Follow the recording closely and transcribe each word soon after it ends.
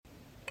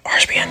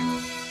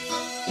again.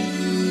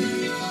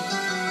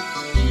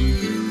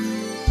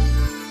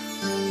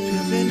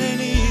 Pimpin'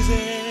 ain't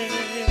easy.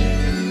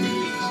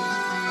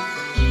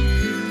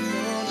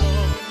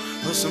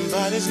 But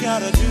somebody's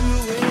gotta do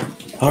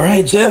it. All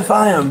right, Jeff,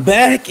 I am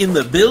back in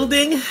the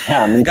building.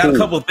 Yeah, got a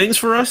couple of things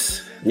for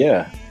us.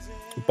 Yeah.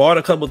 Bought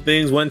a couple of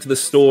things, went to the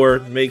store,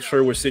 make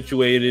sure we're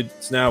situated.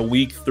 It's now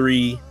week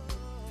 3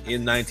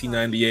 in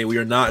 1998. We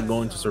are not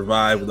going to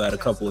survive without a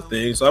couple of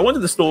things. So I went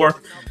to the store,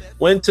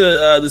 went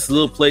to this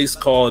little place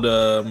called,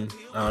 I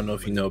don't know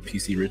if you know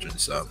PC Richard and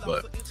stuff,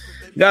 but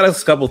got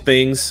us a couple of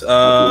things.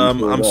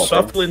 I'm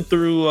shuffling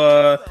through,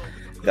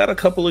 got a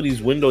couple of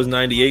these Windows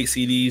 98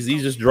 CDs.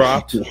 These just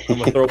dropped. I'm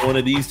going to throw one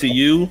of these to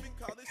you.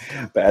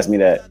 Pass me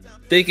that.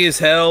 Thick as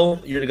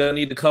hell. You're gonna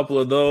need a couple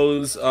of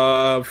those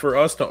for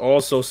us to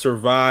also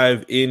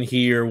survive in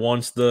here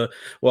once at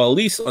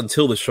least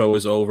until the show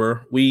is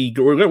over. We're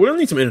gonna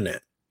need some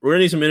internet. We're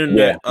gonna need some internet.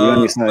 Yeah, we're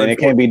gonna need some, it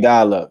can't be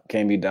dial up.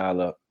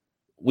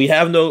 We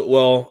have I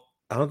don't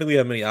think we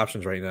have many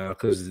options right now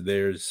because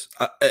there's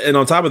and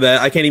on top of that,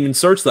 I can't even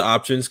search the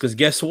options because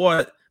guess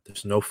what?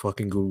 There's no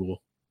fucking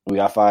Google. We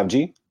got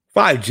 5G.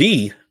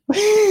 5G.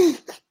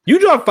 You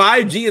dropped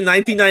 5G in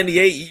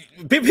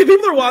 1998.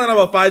 People are wilding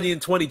about 5G in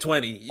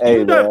 2020. Hey,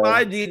 you dropped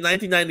 5G in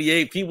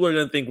 1998. People are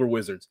gonna think we're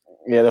wizards.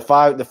 Yeah, the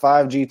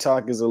 5G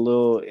talk is a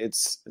little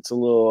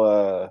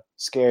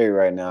scary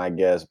right now, I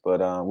guess.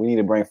 But we need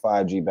to bring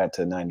 5G back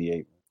to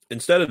 98.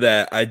 Instead of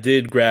that, I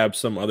did grab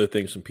some other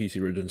things from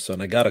PC Richard and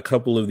Son. I got a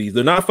couple of these.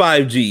 They're not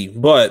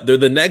 5G, but they're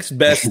the next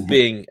best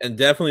thing, and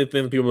definitely a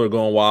thing people are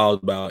going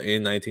wild about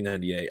in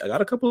 1998. I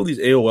got a couple of these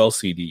AOL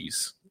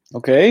CDs.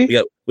 Okay.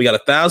 We got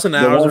 1,000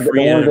 hours of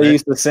free internet. The ones they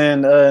used to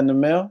send in the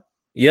mail?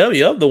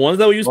 Yep. The ones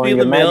that we used to be in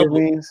the mail.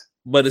 Magazines?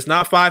 But it's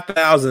not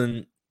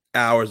 5,000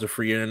 hours of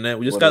free internet.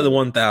 We just got the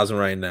 1,000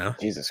 right now.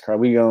 Jesus Christ.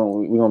 We're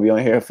gonna be on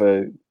here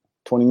for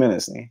 20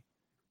 minutes now.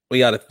 We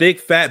got a thick,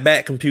 fat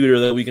back computer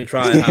that we can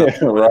try and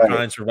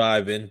try and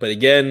survive in. But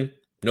again,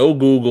 no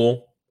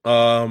Google.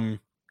 Can't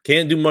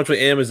do much with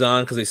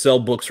Amazon because they sell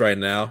books right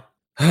now.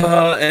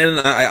 And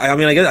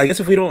I guess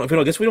if we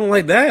don't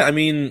like that, I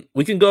mean,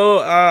 we can go.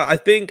 I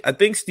think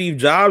Steve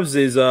Jobs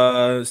is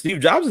about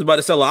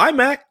to sell an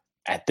iMac.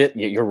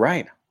 You're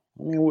right.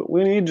 I mean,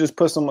 we need to just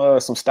put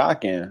some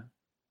stock in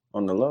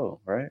on the low,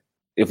 right?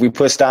 If we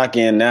put stock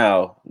in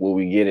now, will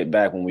we get it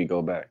back when we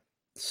go back?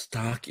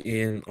 Stock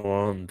in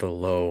on the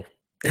low.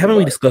 Haven't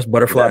we discussed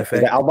butterfly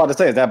effect? I was about to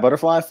say, is that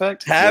butterfly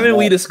effect? Haven't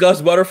we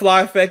discussed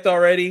butterfly effect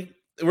already?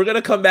 We're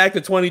gonna come back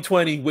to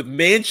 2020 with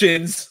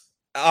mansions.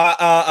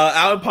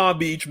 Out in Palm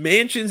Beach,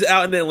 mansions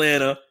out in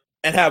Atlanta,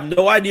 and have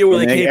no idea where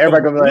they came from.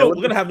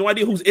 We're gonna have no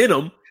idea who's in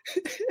them.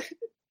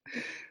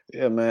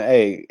 Yeah, man.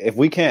 Hey, if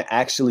we can't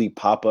actually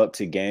pop up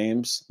to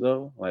games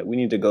though, like we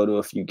need to go to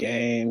a few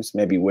games.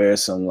 Maybe wear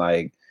some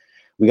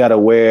we gotta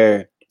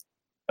wear,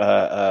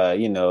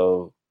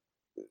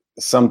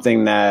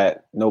 something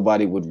that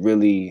nobody would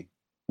really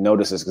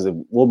notice us because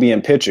we'll be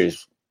in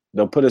pictures.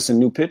 They'll put us in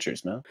new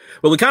pictures, man.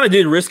 Well, we kind of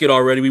did risk it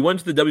already. We went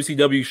to the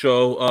WCW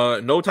show,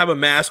 no type of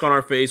mask on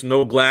our face,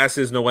 no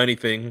glasses, no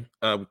anything.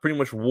 We pretty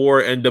much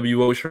wore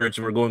NWO shirts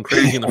and we're going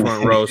crazy in the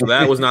front row. So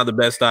that was not the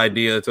best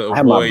idea to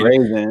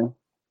avoid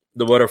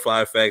the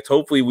butterfly effect.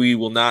 Hopefully we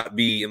will not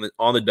be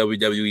on the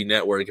WWE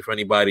network if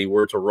anybody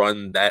were to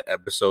run that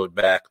episode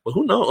back. But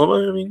who knows?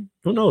 I mean,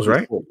 who knows,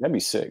 right? That'd be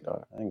sick,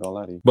 dog. I ain't gonna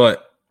lie to you.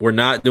 But we're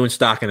not doing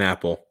stock in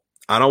Apple.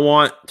 I don't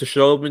want to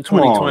show up in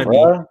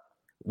 2020.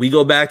 We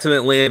go back to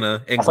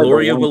Atlanta, and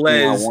Gloria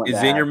Velez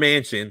is in your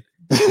mansion.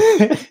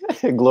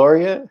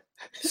 Gloria?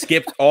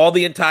 Skipped all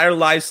the entire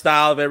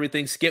lifestyle of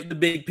everything. Skipped the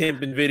Big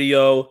Pimpin'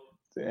 video.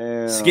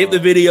 Damn. Skipped the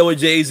video with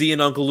Jay-Z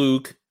and Uncle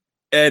Luke.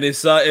 And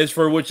it's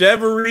for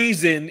whichever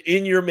reason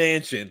in your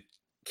mansion.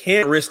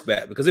 Can't risk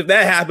that. Because if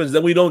that happens,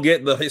 then we don't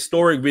get the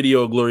historic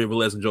video of Gloria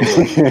Velez and Joe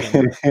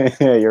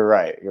Rogan. You're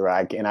right.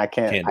 I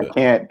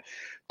can't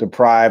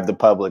deprive the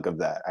public of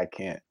that. I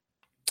can't.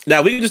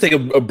 Now, we can just take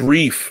a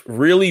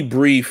really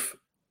brief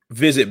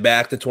visit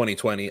back to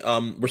 2020.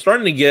 We're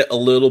starting to get a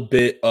little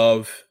bit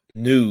of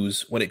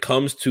news when it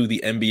comes to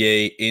the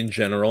NBA in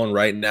general. And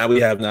right now,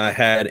 we have not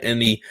had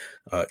any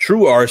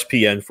true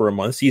RSPN for a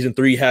month. Season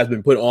 3 has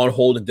been put on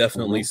hold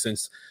indefinitely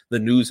since the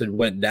news had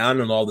went down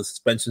and all the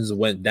suspensions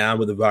went down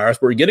with the virus.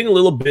 But we're getting a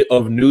little bit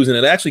of news, and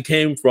it actually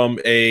came from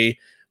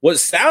what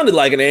sounded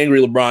like an angry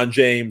LeBron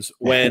James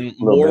when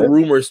more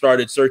rumors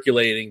started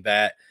circulating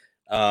that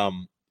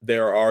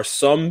there are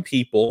some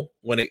people,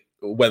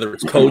 whether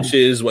it's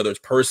coaches, whether it's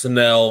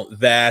personnel,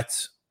 that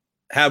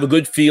have a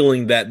good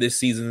feeling that this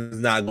season is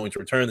not going to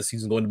return. The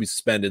season is going to be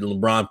suspended. And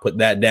LeBron put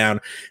that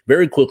down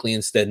very quickly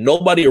instead.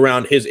 Nobody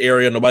around his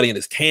area, nobody in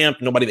his camp,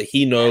 nobody that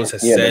he knows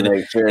has said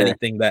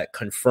anything that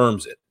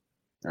confirms it.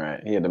 All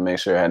right. He had to make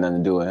sure it had nothing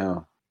to do with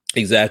him.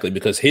 Exactly,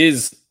 because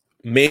his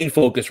main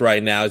focus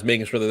right now is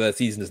making sure that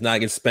season does not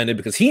get suspended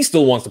because he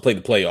still wants to play the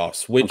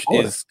playoffs, which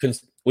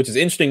is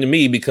interesting to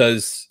me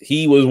because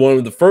he was one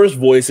of the first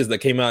voices that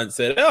came out and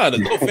said, there's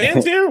no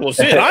fans here? Well,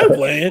 shit, I'm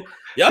playing.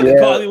 Y'all can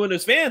call me when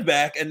there's fans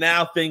back, and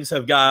now things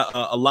have got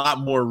a lot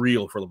more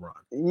real for LeBron.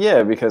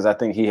 Yeah, because I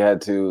think he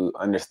had to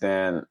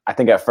understand. I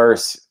think at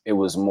first it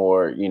was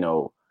more,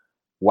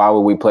 why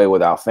would we play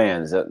without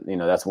fans?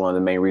 That's one of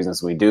the main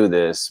reasons we do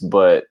this.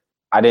 But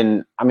I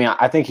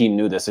think he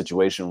knew the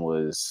situation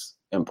was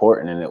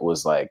important and it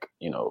was like,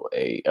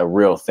 a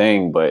real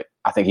thing. But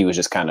I think he was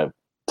just kind of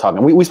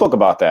talking. We spoke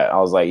about that. I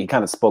was like, he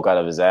kind of spoke out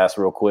of his ass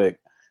real quick.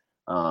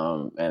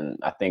 And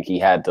I think he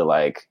had to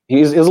it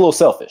was a little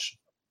selfish.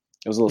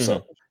 It was a little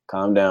selfish.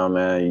 Calm down,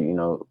 man.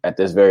 At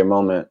this very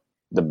moment,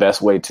 the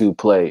best way to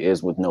play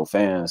is with no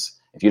fans.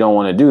 If you don't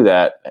want to do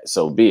that,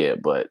 so be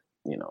it. But,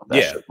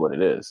 that's just what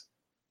it is.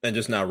 And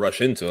just not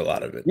rush into a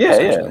lot of it.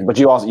 Yeah. But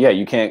you also,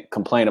 you can't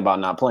complain about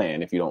not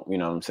playing if you don't, you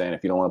know what I'm saying?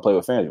 If you don't want to play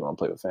with fans, you want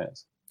to play with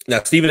fans.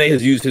 Now, Stephen A.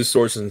 has used his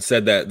sources and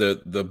said that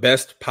the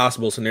best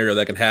possible scenario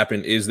that can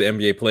happen is the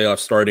NBA playoffs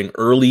starting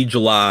early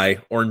July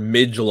or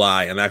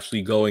mid-July and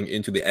actually going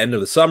into the end of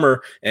the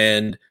summer.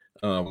 And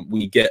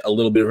we get a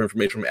little bit of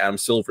information from Adam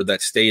Silver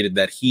that stated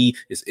that he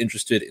is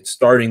interested in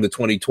starting the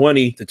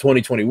 2020 to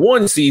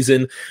 2021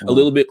 season a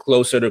little bit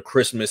closer to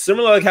Christmas,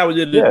 similar like how we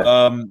did it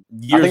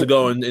years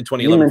ago in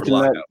 2011 for the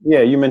lockout.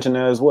 You mentioned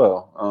that as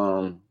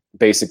well.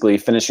 Basically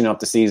finishing up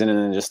the season and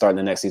then just starting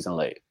the next season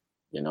late.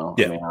 I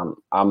mean,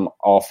 I'm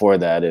all for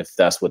that if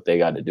that's what they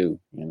got to do.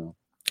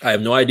 I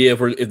have no idea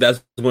if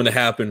that's going to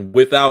happen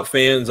without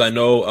fans. I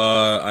know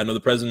the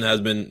president has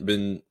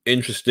been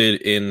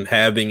interested in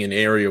having an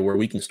area where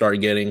we can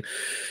start getting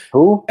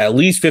at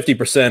least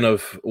 50%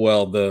 of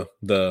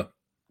the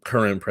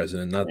current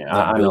president, not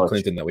Bill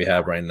Clinton that we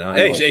have right now.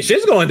 Hey,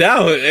 shit's going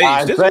down.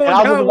 Shit's going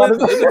down with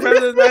the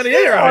president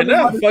 98 right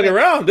now. Fucking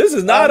around. This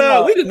is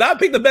not we did not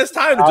pick the best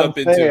time to jump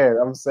into.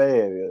 I'm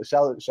saying.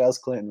 Shouts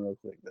Clinton real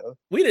quick though.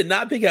 We did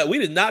not pick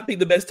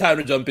the best time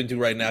to jump into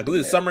right now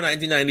because it's summer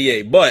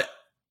 1998. But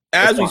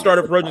as we start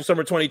approaching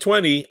summer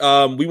 2020,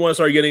 we want to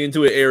start getting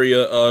into an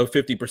area of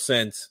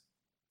 50%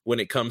 when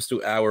it comes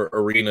to our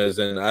arenas.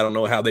 And I don't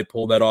know how they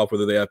pull that off,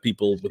 whether they have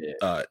people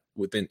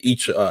within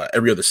each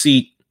every other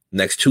seat,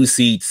 next two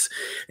seats,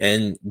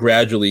 and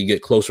gradually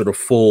get closer to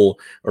full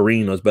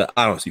arenas. But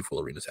I don't see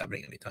full arenas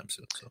happening anytime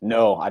soon. So.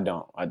 No, I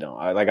don't.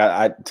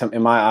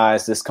 In my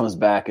eyes, this comes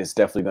back. It's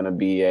definitely going to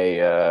be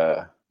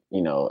a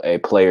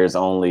players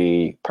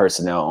only,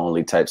 personnel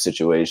only type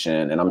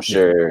situation. And I'm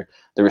sure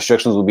the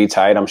restrictions will be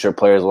tight. I'm sure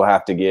players will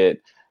have to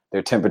get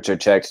their temperature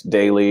checked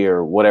daily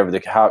or whatever,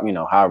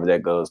 however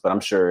that goes. But I'm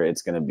sure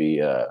it's going to be,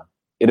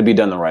 it'll be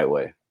done the right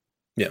way.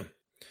 Yeah.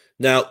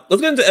 Now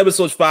let's get into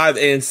episodes 5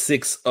 and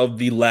 6 of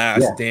The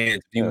Last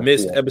Dance. If you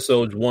missed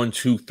episodes 1,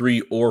 2,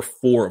 3, or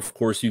 4, of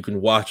course, you can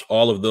watch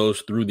all of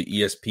those through the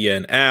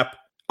ESPN app.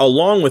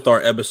 Along with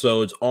our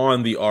episodes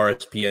on the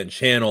RSPN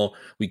channel,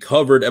 we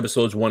covered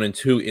episodes 1 and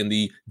 2 in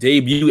the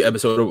debut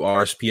episode of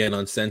RSPN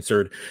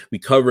Uncensored. We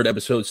covered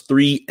episodes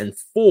 3 and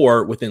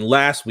 4 within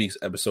last week's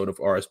episode of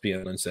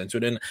RSPN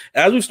Uncensored. And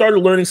as we started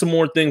learning some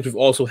more things, we've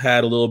also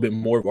had a little bit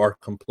more of our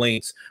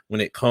complaints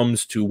when it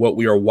comes to what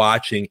we are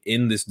watching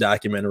in this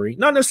documentary.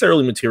 Not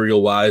necessarily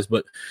material-wise,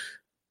 but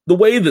the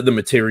way that the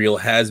material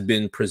has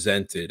been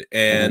presented.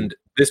 And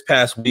this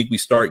past week, we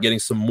start getting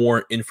some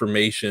more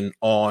information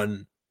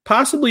on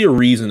possibly a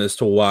reason as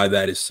to why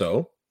that is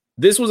so.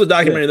 This was a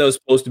documentary that was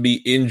supposed to be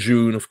in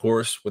June, of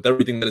course, with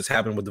everything that has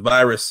happened with the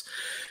virus.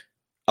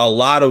 A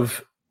lot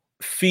of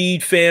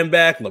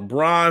feedback,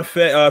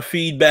 LeBron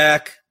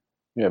feedback.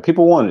 Yeah,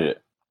 people wanted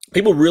it.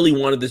 People really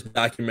wanted this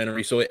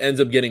documentary, so it ends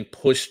up getting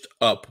pushed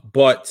up.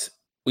 But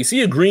we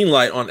see a green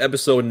light on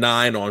episode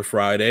 9 on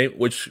Friday,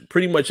 which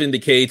pretty much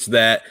indicates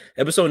that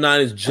episode 9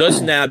 is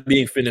just now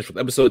being finished, with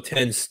episode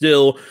 10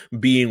 still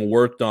being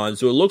worked on.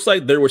 So it looks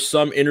like there were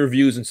some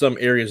interviews in some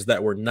areas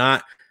that were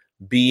not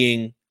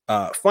being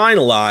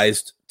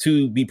finalized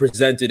to be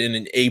presented in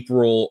an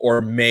April or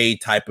May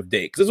type of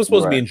date, because this was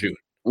supposed to be in June.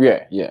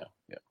 Yeah.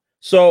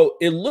 So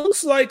it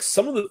looks like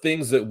some of the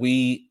things that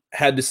we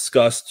had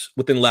discussed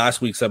within last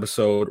week's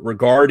episode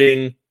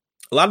regarding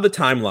a lot of the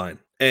timeline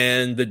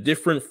and the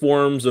different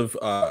forms of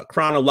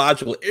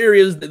chronological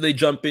areas that they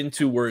jump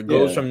into, where it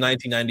goes from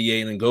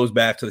 1998 and goes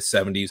back to the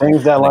 70s,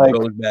 things that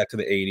goes back to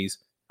the 80s.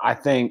 I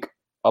think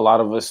a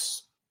lot of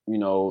us,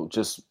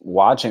 just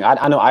watching,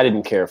 I know I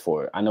didn't care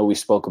for it. I know we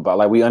spoke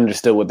about, we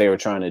understood what they were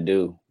trying to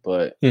do,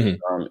 but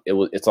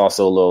it's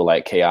also a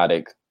little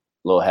chaotic, a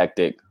little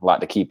hectic, a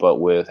lot to keep up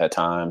with at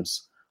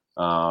times.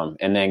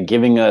 And then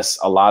giving us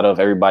a lot of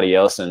everybody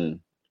else and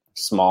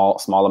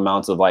small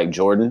amounts of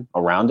Jordan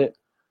around it.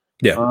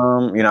 Yeah.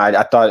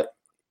 I thought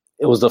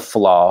it was a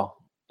flaw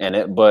in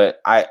it,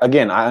 but I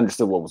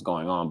understood what was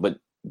going on, but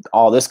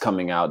all this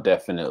coming out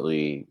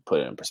definitely put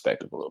it in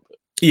perspective a little bit.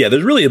 Yeah,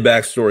 there's really a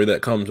backstory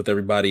that comes with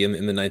everybody in the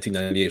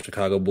 1998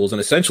 Chicago Bulls, and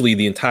essentially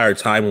the entire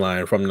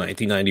timeline from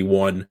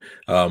 1991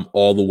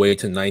 all the way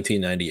to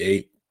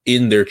 1998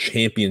 in their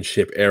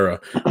championship era.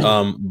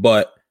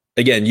 But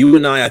again, you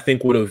and I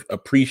think would have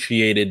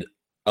appreciated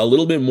a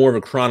little bit more of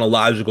a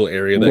chronological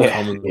area that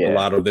comes with a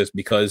lot of this,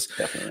 because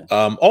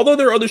although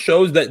there are other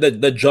shows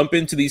that jump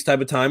into these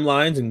type of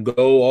timelines and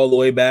go all the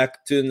way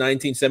back to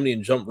 1970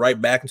 and jump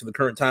right back into the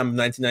current time of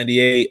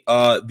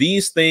 1998,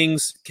 these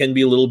things can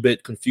be a little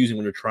bit confusing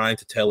when you're trying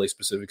to tell a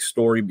specific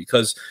story,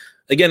 because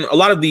again, a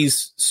lot of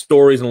these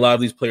stories and a lot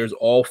of these players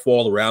all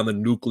fall around the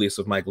nucleus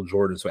of Michael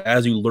Jordan. So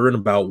as you learn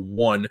about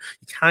one,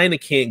 you kind of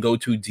can't go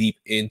too deep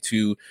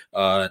into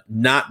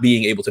not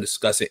being able to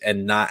discuss it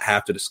and not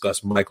have to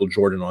discuss Michael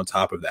Jordan on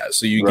top of that.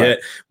 So you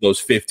get those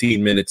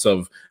 15 minutes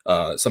of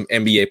some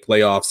NBA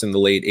playoffs in the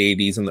late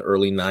 80s and the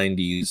early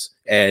 90s,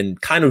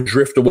 and kind of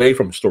drift away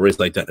from stories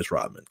like Dennis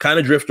Rodman, kind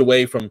of drift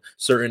away from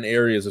certain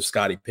areas of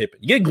Scottie Pippen.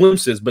 You get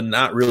glimpses, but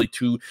not really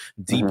too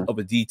deep of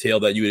a detail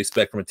that you would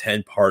expect from a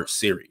 10-part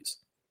series.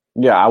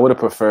 Yeah, I would have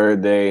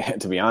preferred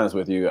to be honest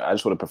with you, I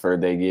just would have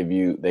preferred they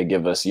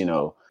give us,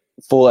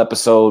 full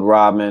episode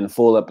Rodman,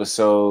 full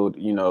episode,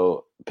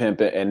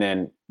 Pimpin', and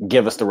then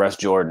give us the rest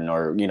Jordan,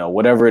 or,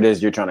 whatever it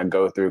is you're trying to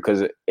go through,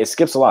 because it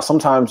skips a lot.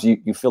 Sometimes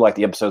you feel like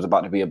the episode's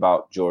about to be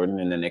about Jordan,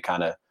 and then they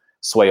kind of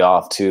sway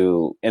off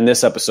to, in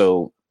this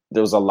episode,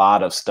 there was a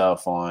lot of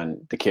stuff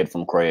on the kid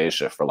from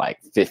Croatia for like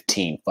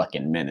 15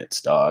 fucking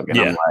minutes, dog.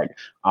 And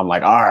I'm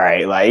like, all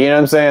right, like, you know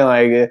what I'm saying?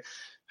 Like,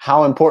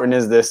 how important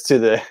is this to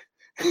the,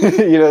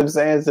 you know what I'm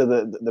saying, to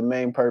the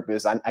main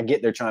purpose? I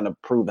get they're trying to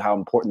prove how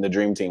important the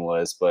Dream Team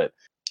was, but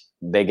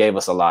they gave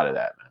us a lot of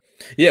that, man.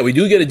 Yeah, we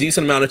do get a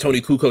decent amount of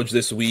Tony Kukoc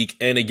this week.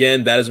 And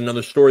again, that is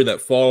another story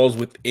that falls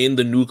within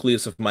the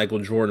nucleus of Michael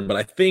Jordan. But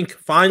I think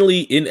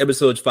finally in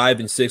episodes 5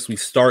 and 6, we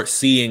start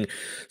seeing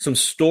some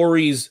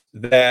stories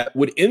that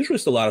would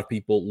interest a lot of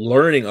people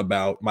learning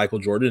about Michael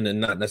Jordan, and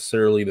not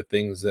necessarily the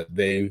things that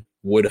they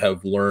would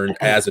have learned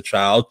as a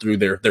child through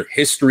their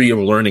history of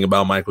learning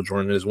about Michael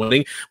Jordan and his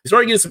winning. We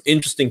started getting some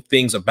interesting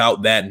things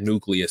about that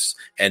nucleus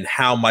and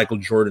how Michael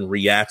Jordan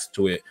reacts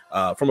to it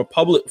from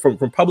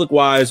public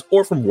wise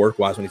or from work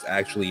wise when he's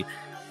actually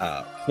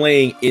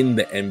playing in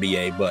the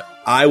NBA. But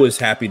I was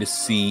happy to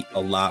see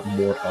a lot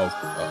more of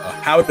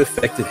how it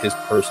affected his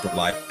personal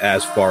life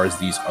as far as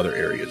these other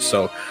areas.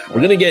 So we're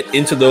going to get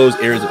into those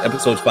areas of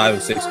episodes 5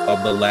 and 6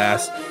 of The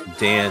Last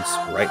Dance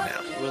right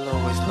now. We'll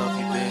always love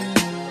you, babe.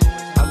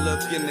 I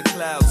look in the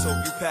clouds,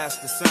 hope you pass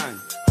the sun.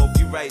 Hope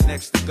you right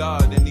next to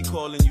God and he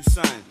calling you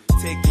son.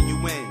 Taking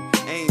you in,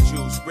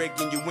 angels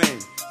breaking you in.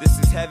 This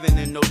is heaven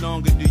and no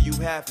longer do you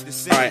have to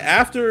sin. All right,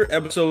 after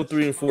episode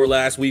 3 and 4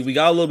 last week, we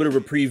got a little bit of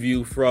a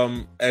preview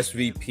from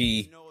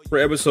SVP for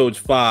episodes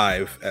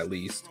 5 at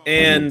least.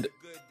 And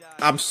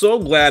I'm so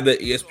glad that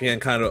ESPN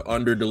kind of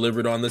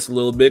under-delivered on this a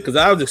little bit, because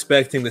I was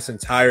expecting this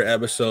entire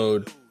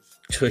episode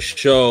to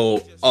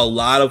show a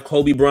lot of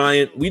Kobe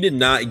Bryant. We did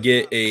not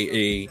get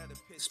a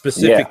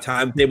specific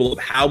timetable of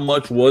how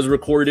much was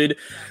recorded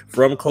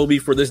from Kobe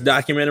for this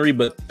documentary,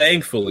 but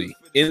thankfully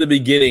in the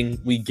beginning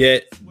we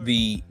get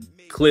the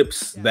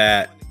clips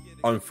that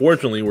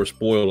unfortunately were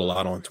spoiled a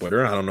lot on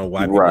Twitter. I don't know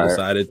why people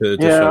decided to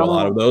show a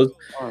lot of those.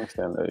 I don't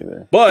understand that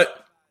either.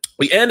 But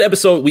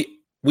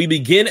we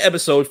begin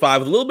episode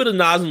 5 with a little bit of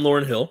Nas and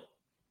Lauryn Hill.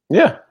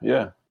 Yeah.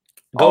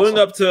 Going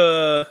up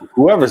to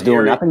whoever's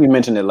doing it. I think you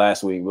mentioned it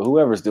last week, but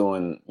whoever's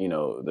doing,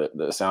 the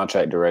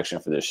soundtrack direction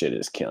for this shit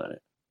is killing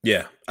it.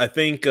 Yeah, I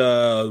think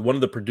one of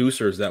the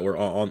producers that were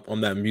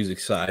on that music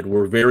side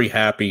were very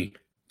happy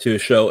to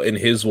show, in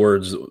his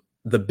words,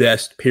 the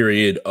best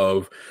period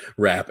of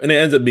rap. And it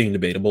ends up being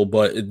debatable,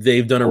 but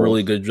they've done a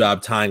really good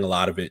job tying a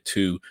lot of it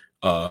to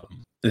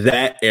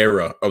that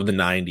era of the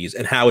 90s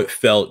and how it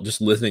felt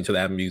just listening to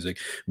that music,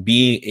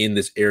 being in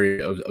this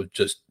area of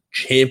just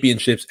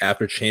championships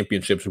after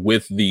championships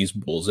with these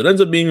Bulls. It ends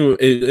up being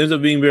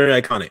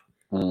very iconic.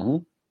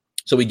 Mm-hmm.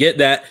 So we get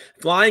that,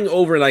 flying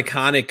over an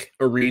iconic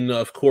arena,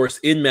 of course,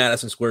 in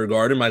Madison Square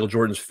Garden, Michael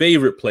Jordan's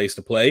favorite place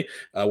to play.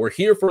 We're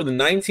here for the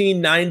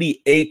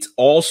 1998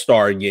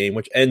 All-Star Game,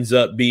 which ends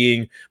up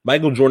being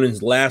Michael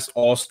Jordan's last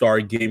All-Star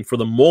Game for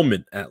the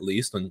moment, at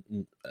least, and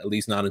at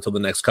least not until the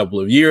next couple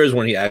of years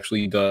when he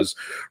actually does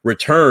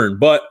return.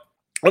 But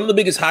one of the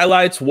biggest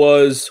highlights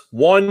was,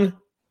 one,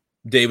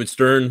 David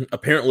Stern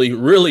apparently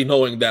really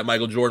knowing that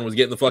Michael Jordan was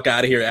getting the fuck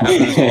out of here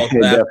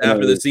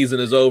after the season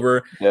is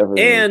over.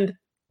 Definitely. And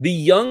the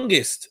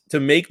youngest to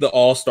make the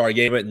All-Star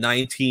Game at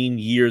 19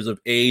 years of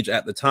age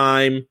at the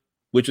time,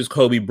 which is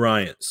Kobe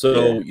Bryant.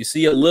 So you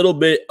see a little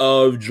bit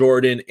of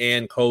Jordan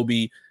and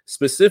Kobe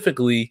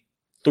specifically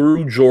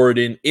through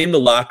Jordan in the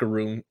locker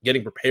room,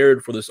 getting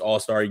prepared for this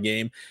All-Star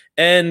Game.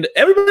 And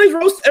everybody's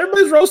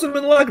roasting him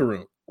in the locker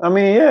room. I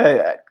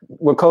mean,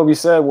 what Kobe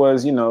said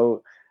was,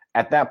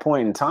 at that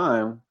point in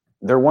time,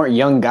 there weren't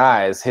young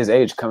guys his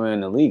age coming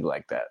in the league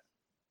like that.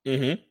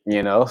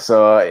 Mm-hmm.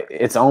 So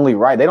it's only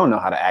right. They don't know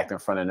how to act in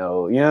front of you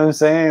know what I'm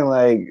saying?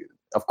 Like,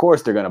 of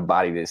course they're gonna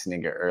body this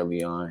nigga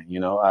early on. You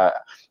know,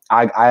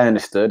 I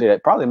understood it.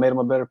 It probably made him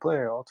a better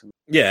player ultimately.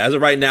 Yeah, as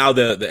of right now,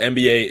 the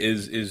NBA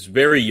is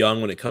very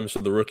young when it comes to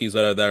the rookies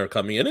that are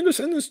coming in, and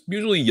it's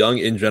usually young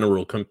in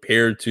general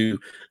compared to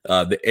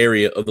the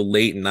area of the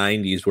late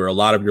 90s, where a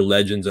lot of your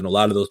legends and a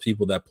lot of those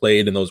people that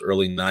played in those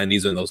early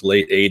 90s and those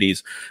late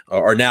 80s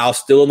are now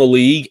still in the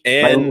league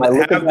and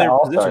look have at their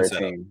All-Star position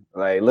set up. team.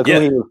 Like, look who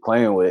he was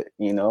playing with.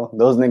 You know,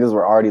 those niggas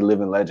were already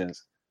living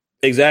legends.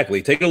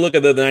 Exactly. Take a look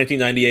at the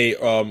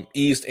 1998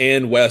 East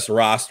and West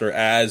roster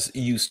as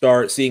you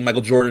start seeing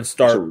Michael Jordan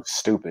start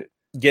stupid.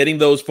 Getting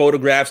those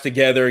photographs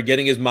together,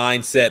 getting his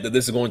mindset that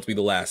this is going to be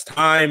the last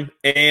time.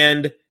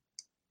 And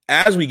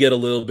as we get a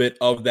little bit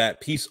of that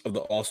piece of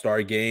the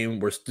All-Star game,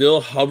 we're still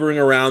hovering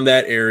around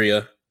that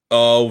area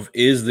of,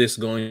 is this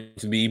going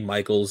to be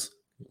Michael's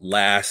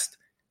last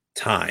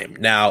time?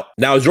 Now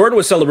Jordan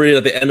was celebrated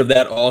at the end of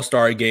that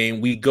All-Star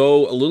game. We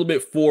go a little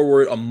bit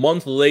forward a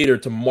month later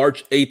to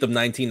March 8th of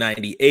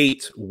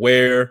 1998,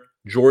 where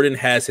Jordan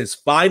has his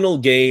final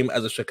game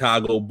as a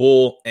Chicago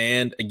Bull.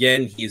 And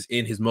again, he's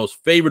in his most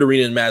favorite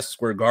arena in Madison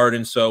Square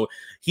Garden. So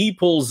he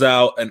pulls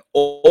out an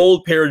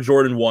old pair of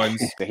Jordan 1s.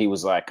 He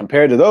was like,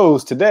 compared to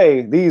those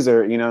today, these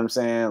are, you know what I'm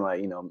saying?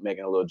 Like, you know,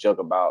 making a little joke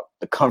about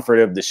the comfort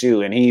of the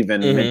shoe. And he even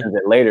mentions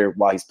it later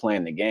while he's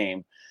playing the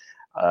game.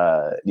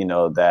 You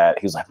know, that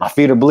he was like, my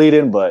feet are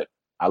bleeding, but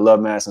I love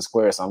Madison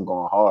Square, so I'm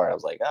going hard. I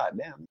was like, God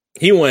damn.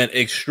 He went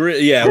extreme.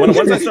 Yeah. Once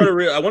I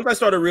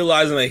started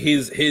realizing that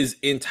his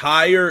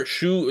entire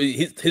shoe,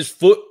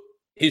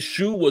 his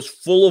shoe was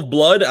full of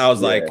blood, I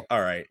was like,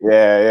 all right.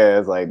 Yeah.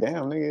 It's like,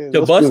 damn, nigga.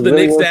 To bust the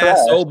Knicks'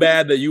 ass so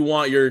bad that you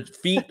want your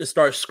feet to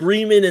start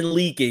screaming and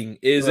leaking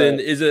it's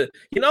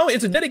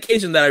a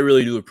dedication that I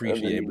really do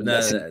appreciate.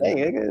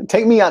 But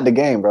take me out the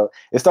game, bro.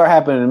 It started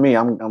happening to me.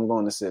 I'm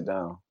going to sit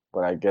down.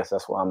 But I guess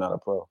that's why I'm not a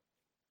pro.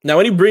 Now,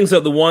 when he brings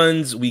up the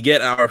 1s, we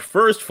get our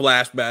first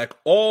flashback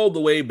all the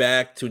way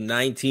back to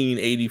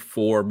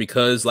 1984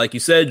 because, like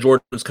you said,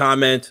 Jordan's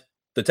comment,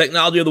 the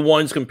technology of the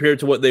 1s compared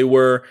to what they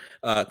were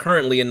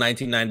currently in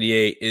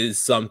 1998 is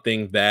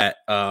something that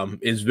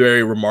is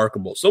very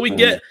remarkable. So we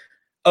get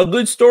a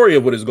good story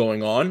of what is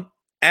going on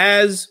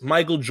as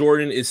Michael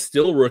Jordan is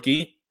still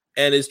rookie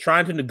and is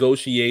trying to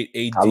negotiate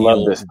a deal. I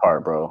love this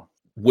part, bro.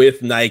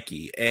 With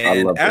Nike.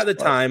 And at the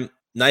time,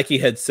 Nike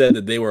had said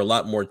that they were a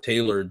lot more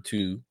tailored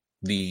to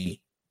the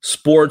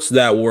sports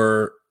that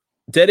were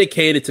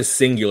dedicated to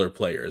singular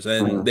players.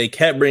 And they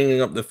kept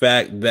bringing up the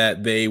fact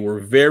that they were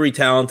very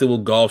talented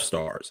with golf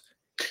stars.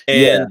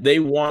 And they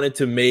wanted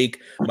to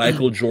make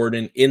Michael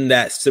Jordan in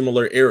that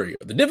similar area.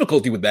 The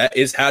difficulty with that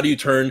is, how do you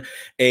turn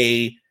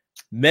a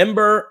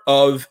member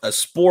of a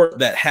sport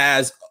that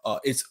has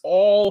it's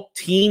all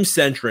team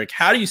centric?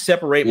 How do you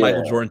separate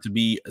Michael Jordan to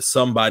be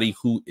somebody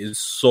who is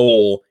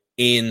sole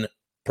in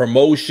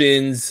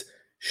promotions,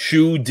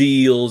 shoe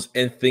deals,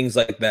 and things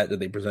like that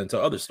they present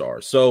to other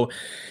stars? So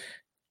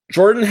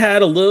Jordan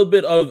had a little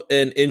bit of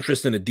an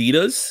interest in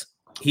Adidas.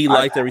 He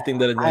liked everything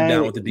that had went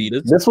down with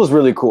Adidas. This was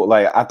really cool.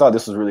 Like, I thought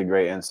this was really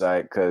great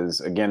insight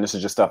because, again, this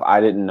is just stuff I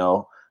didn't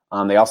know.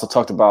 They also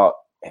talked about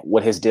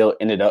what his deal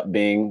ended up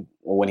being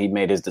when he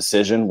made his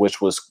decision,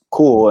 which was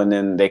cool. And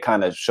then they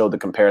kind of showed the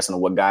comparison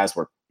of what guys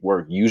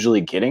were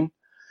usually getting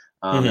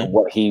and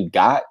what he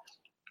got.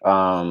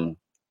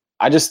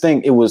 I just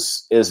think it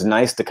was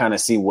nice to kind of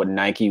see what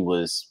Nike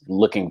was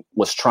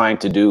trying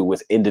to do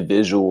with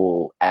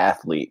individual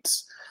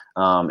athletes.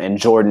 And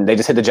Jordan, they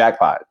just hit the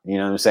jackpot. You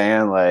know what I'm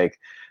saying? Like,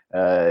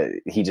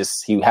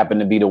 he happened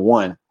to be the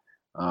one.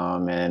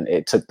 And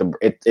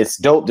it's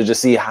dope to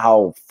just see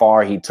how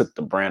far he took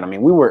the brand. I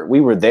mean, we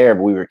were there,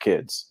 but we were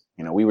kids.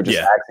 You know, we were just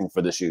asking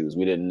for the shoes.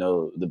 We didn't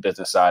know the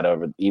business side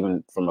of it,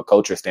 even from a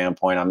culture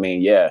standpoint. I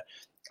mean,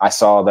 I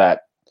saw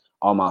that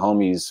all my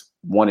homies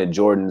wanted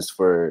Jordans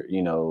for,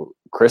 you know,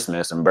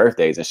 Christmas and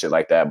birthdays and shit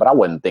like that. But I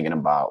wasn't thinking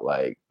about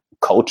like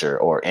culture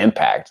or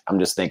impact. I'm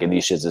just thinking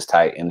these shits is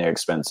tight and they're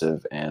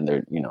expensive and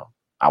they're, you know,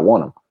 I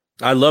want them.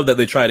 I love that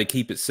they try to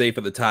keep it safe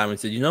at the time and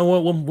said, you know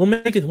what, we'll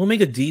make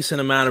a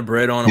decent amount of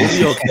bread on them.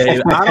 We'll be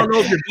okay. I don't know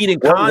if you're beating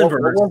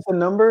Converse. What was the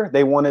number?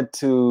 They wanted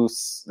to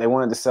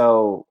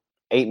sell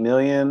 8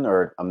 million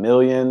or 1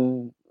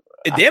 million.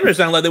 It damn near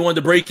sounded like they wanted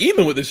to break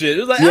even with the shit. It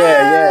was like, you know,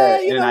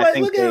 and I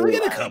think look at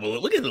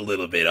a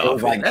little bit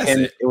off.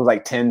 It was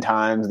like 10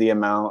 times the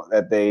amount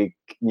that they,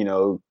 you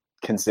know,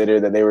 considered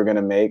that they were going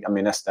to make. I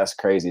mean, that's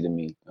crazy to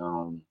me.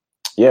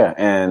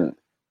 And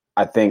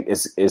I think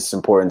it's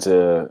important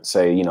to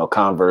say, you know,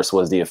 Converse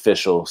was the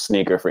official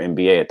sneaker for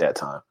NBA at that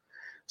time.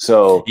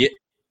 So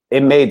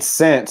it made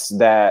sense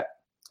that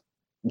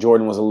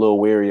Jordan was a little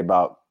weary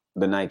about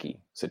the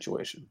Nike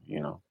situation, you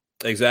know.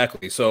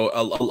 Exactly. So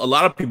a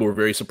lot of people were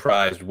very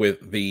surprised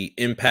with the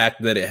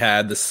impact that it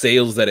had, the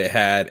sales that it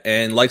had.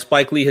 And like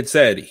Spike Lee had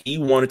said, he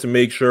wanted to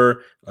make sure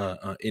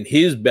in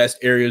his best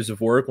areas of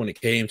work, when it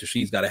came to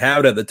She's Gotta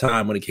Have It at the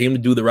time, when it came to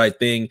Do the Right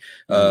Thing,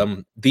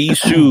 these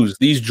shoes,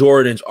 these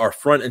Jordans are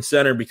front and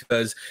center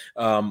because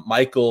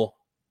Michael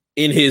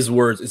in his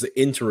words, is the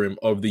interim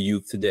of the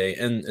youth today.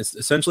 And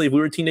essentially, if we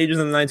were teenagers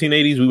in the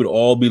 1980s, we would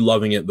all be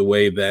loving it the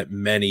way that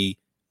many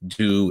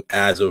do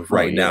as of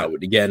right now.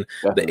 But again,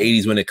 definitely.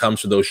 The 80s when it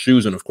comes to those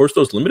shoes, and of course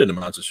those limited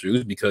amounts of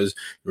shoes, because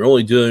you're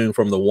only doing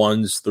from the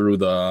 1s through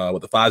the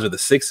 5s or the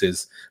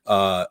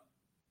 6s.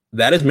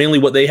 That is mainly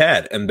what they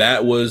had, and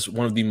that was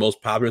one of the most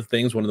popular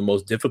things, one of the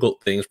most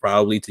difficult things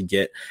probably to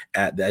get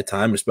at that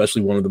time,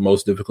 especially one of the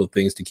most difficult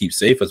things to keep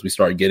safe as we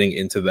start getting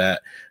into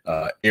that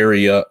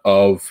area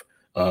of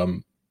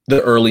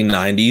the early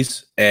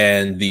 90s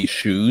and the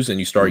shoes, and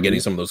you start getting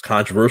some of those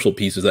controversial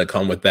pieces that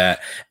come with that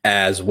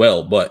as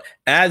well. But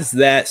as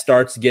that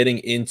starts getting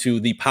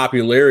into the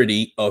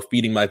popularity of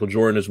feeding Michael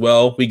Jordan as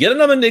well, we get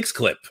another Knicks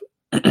clip.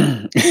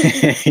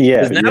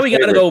 Yeah, now we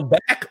got to go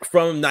back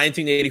from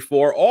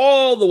 1984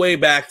 all the way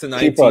back to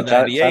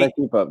 1998. Try to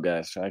keep up,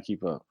 guys. Try to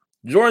keep up.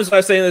 Jordan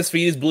starts saying his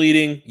feet is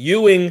bleeding.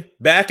 Ewing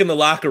back in the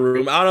locker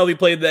room. I don't know if he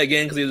played that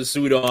game because he has a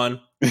suit on.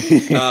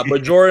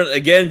 But Jordan,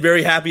 again,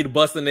 very happy to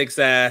bust the Knicks'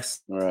 ass.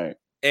 Right.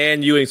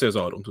 And Ewing says,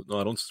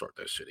 don't start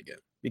that shit again.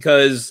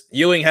 Because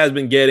Ewing has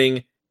been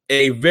getting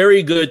a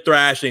very good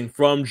thrashing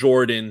from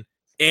Jordan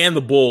and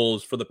the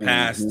Bulls for the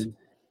past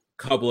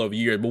couple of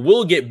years. But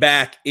we'll get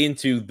back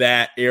into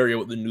that area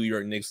with the New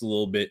York Knicks a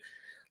little bit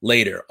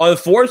later.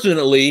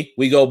 Unfortunately,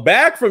 we go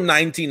back from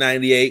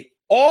 1998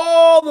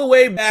 all the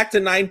way back to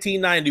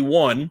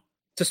 1991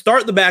 to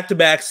start the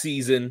back-to-back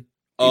season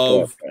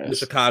of the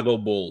Chicago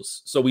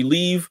Bulls. So we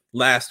leave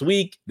last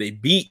week. They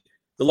beat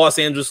the Los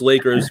Angeles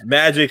Lakers.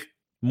 Magic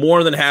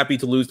more than happy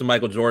to lose to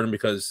Michael Jordan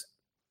because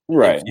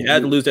if you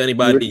had to lose to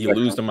anybody, you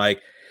lose to Mike.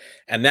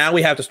 And now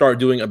we have to start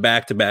doing a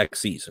back-to-back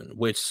season,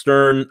 which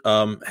Stern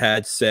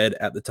had said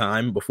at the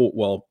time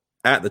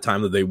at the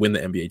time that they win the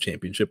NBA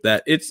championship,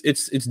 that it's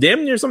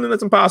damn near something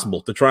that's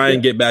impossible to try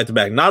and get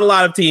back-to-back. Not a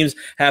lot of teams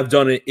have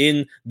done it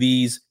in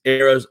these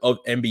eras of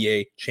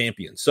NBA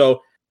champions.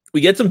 So we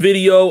get some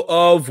video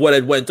of what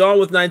had went on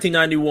with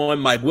 1991.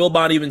 Mike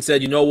Wilbon even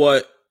said, you know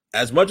what,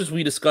 as much as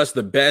we discuss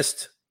the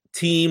best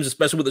teams,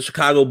 especially with the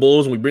Chicago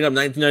Bulls, and we bring up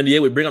 1998,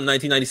 we bring up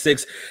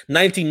 1996,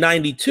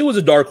 1992 is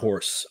a dark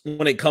horse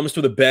when it comes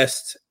to the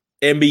best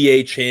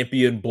NBA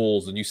champion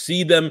Bulls. And you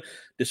see them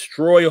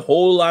destroy a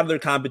whole lot of their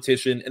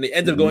competition, and they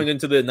end up going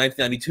into the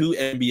 1992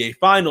 NBA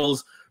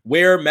Finals,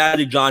 where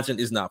Magic Johnson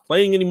is not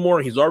playing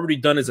anymore. He's already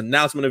done his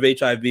announcement of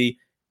HIV,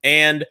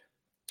 and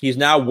he's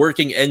now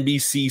working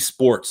NBC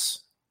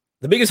Sports.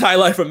 The biggest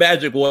highlight for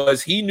Magic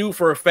was he knew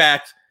for a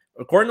fact,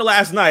 according to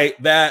last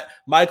night, that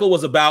Michael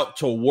was about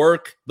to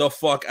work the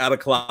fuck out of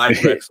Clyde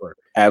Drexler.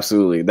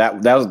 Absolutely.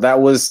 That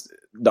was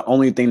the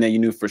only thing that you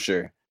knew for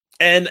sure.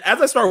 And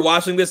as I start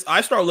watching this,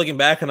 I start looking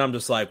back and I'm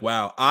just like,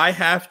 wow, I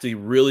have to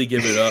really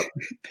give it up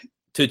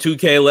to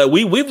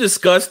 2K11. We've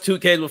discussed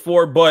 2K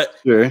before, but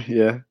sure,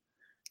 yeah.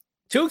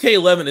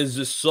 2K11 is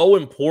just so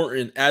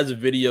important as a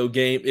video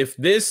game. If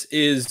this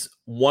is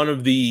one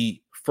of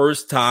the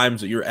first times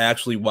that you're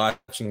actually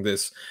watching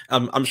this,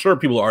 I'm sure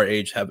people our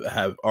age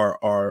have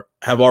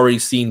already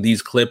seen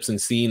these clips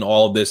and seen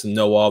all of this and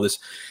know all this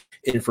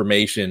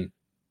information,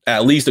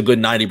 at least a good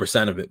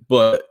 90% of it.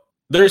 But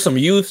there's some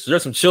youth,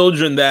 there's some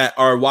children that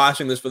are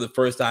watching this for the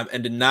first time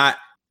and did not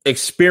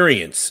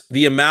experience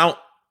the amount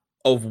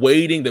of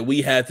waiting that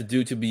we had to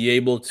do to be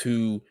able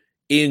to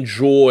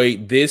enjoy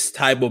this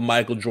type of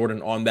Michael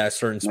Jordan on that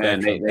certain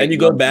spectrum. And you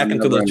go back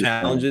into those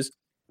challenges.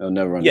 They'll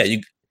never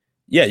understand.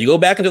 You go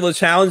back into those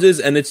challenges,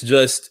 and it's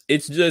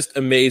just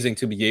amazing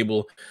to be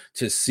able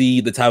to see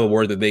the type of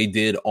work that they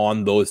did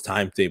on those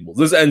timetables.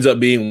 This ends up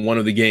being one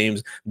of the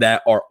games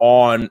that are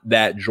on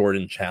that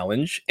Jordan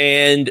challenge,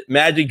 and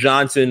Magic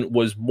Johnson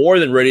was more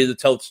than ready to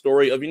tell the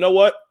story of, you know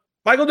what?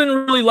 Michael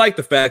didn't really like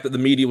the fact that the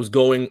media was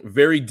going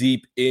very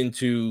deep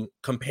into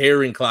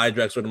comparing Clyde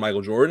Drexler to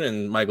Michael Jordan,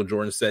 and Michael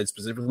Jordan said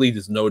specifically,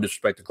 there's no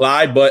disrespect to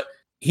Clyde, but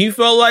he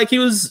felt like he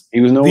was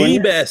the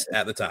best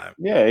at the time.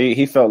 Yeah,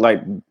 he felt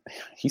like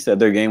he said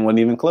their game wasn't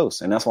even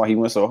close, and that's why he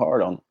went so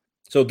hard on them.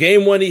 So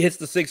game one, he hits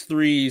the 6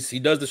 threes. He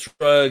does the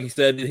shrug. He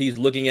said that he's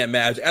looking at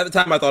Magic. At the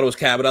time, I thought it was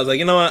Cat, but I was like,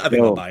 you know what? I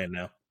think I'll buy it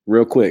now.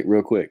 Real quick.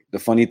 The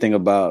funny thing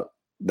about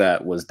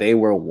that was they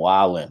were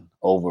wilding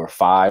over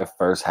 5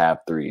 first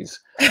half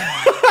threes.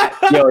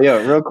 Yo,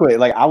 real quick.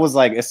 Like, I was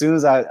like, as soon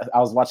as I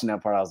was watching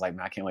that part, I was like,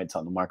 man, I can't wait to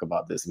talk to Mark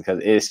about this because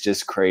it's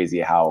just crazy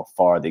how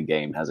far the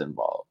game has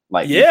evolved.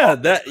 Like,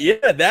 that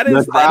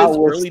is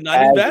early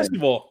 90s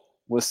basketball.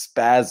 Was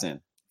spazzing.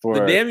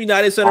 The damn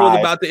United Center was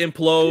about to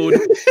implode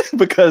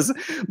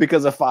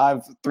because of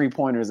 5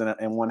 3-pointers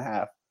in one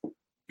half.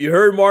 You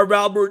heard Marv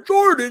Albert,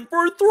 Jordan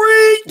for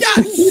 3.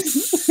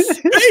 Yes!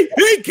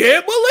 he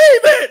can't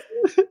believe it.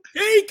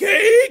 He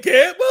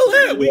can't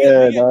believe it.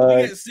 We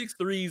get 6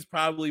 threes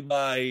probably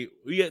by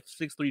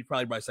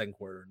second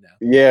quarter now.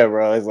 Yeah,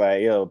 bro. It's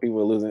like, people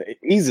are losing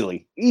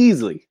easily.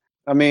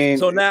 I mean,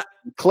 so now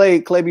Clay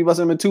be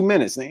busting him in 2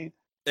 minutes, man.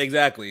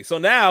 Exactly. So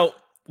now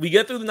we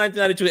get through the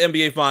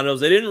 1992 NBA Finals.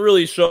 They didn't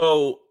really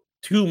show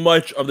too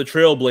much of the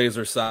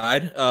Trailblazer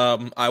side.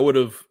 I would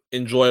have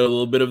enjoyed a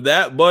little bit of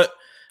that, but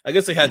I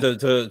guess they had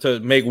to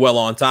make well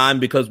on time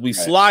because we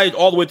slide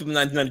all the way to the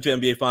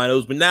 1992 NBA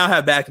Finals. We now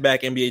have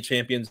back-to-back NBA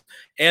champions,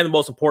 and the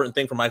most important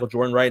thing for Michael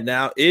Jordan right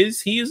now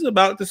is he is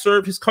about to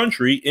serve his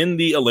country in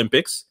the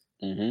Olympics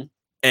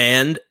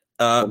and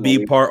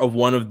be part of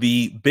one of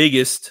the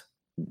biggest,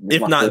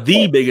 if not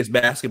the biggest,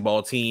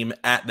 basketball team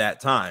at that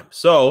time.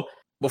 So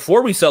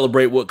before we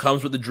celebrate what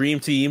comes with the Dream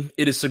Team,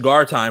 it is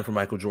cigar time for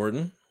Michael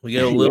Jordan. We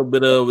get a little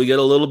bit of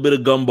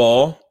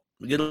gumball.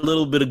 We get a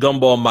little bit of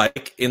gumball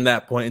Mike in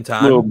that point in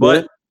time.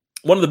 But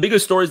one of the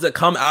biggest stories that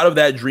come out of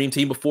that Dream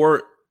Team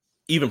before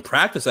even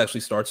practice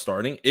actually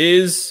starting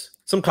is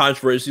some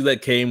controversy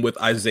that came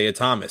with Isaiah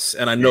Thomas.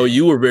 And I know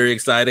you were very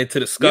excited to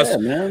discuss. Yeah,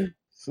 man.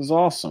 This is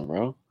awesome,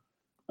 bro.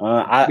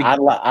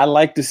 I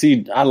like to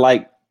see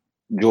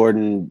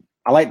Jordan.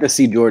 I like to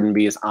see Jordan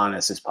be as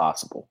honest as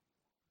possible.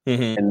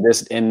 And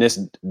this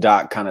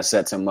doc kind of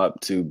sets him up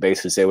to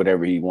basically say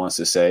whatever he wants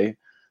to say.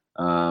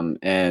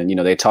 And, you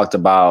know, they talked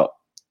about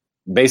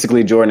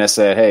basically Jordan has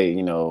said, hey,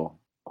 you know,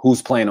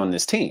 who's playing on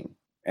this team?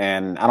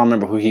 And I don't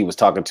remember who he was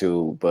talking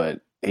to,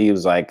 but he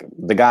was like,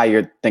 the guy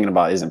you're thinking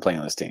about isn't playing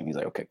on this team. He's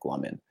like, okay, cool,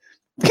 I'm in.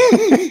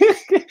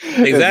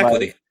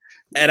 Exactly. Like,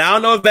 and I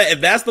don't know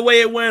if that's the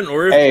way it went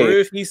or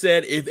if he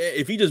said,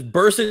 if he just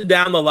bursted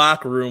down the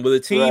locker room with a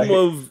team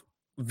of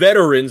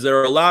veterans that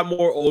are a lot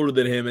more older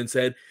than him and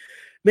said,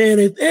 man,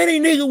 if any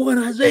nigga want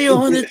Isaiah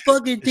on this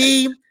fucking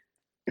team,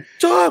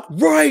 talk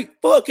right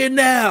fucking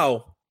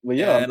now. Well,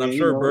 yeah, and I'm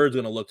sure Bird's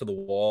gonna look to the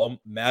wall.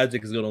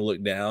 Magic is gonna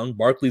look down.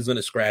 Barkley's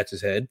gonna scratch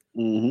his head.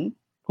 Who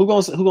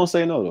gonna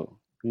say no though?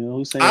 You know,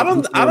 who's saying?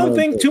 I don't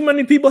think too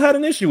many people had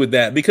an issue with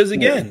that because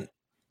again,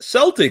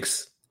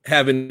 Celtics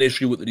have an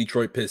issue with the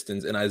Detroit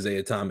Pistons and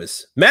Isaiah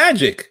Thomas.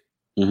 Magic,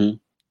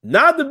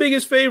 not the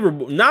biggest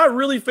favorable, not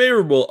really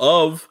favorable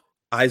of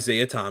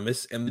Isaiah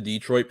Thomas and the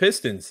Detroit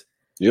Pistons.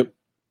 Yep.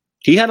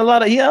 He had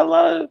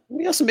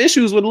some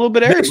issues with a little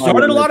bit of everything.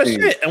 Started a lot of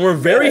shit, and we're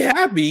very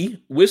happy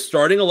with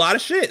starting a lot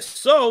of shit.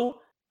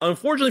 So,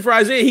 unfortunately for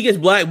Isaiah, he gets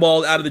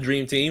blackballed out of the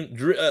Dream Team.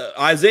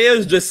 Isaiah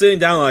is just sitting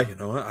down like, you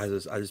know what? I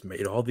just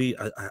made all the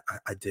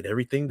I did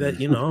everything that,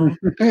 you know,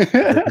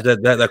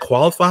 that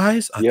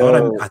qualifies.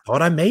 I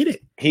thought I made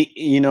it. He,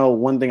 you know,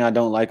 one thing I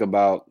don't like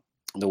about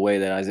the way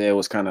that Isaiah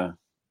was kind of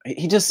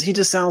he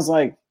just sounds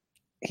like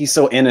he's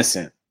so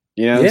innocent.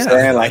 You know what I'm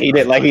saying?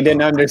 Like he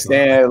didn't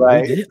understand.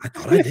 I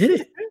thought I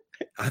did it.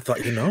 I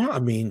thought, you know, I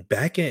mean,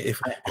 back in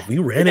if we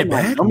ran it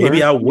back,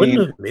 maybe I wouldn't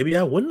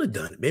have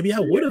done it. Maybe I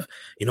would have,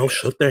 you know,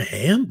 shook their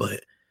hand,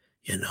 but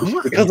you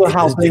know, because of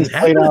how things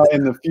played out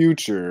in the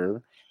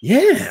future.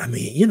 Yeah, I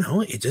mean, you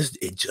know, it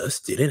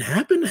just didn't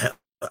happen.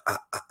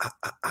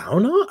 I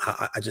don't know.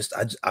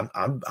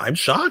 I'm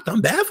shocked.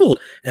 I'm baffled.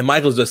 And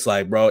Michael's just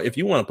like, bro, if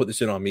you want to put this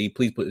shit on me,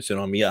 please put this shit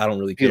on me. I don't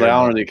really care. He's like, I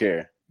don't really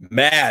care.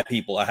 Mad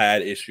people I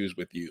had issues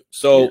with you.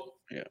 So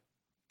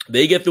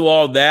they get through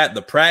all that.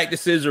 The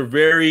practices are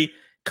very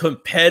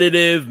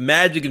competitive.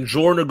 Magic and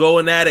Jordan are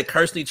going at it,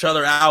 cursing each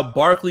other out.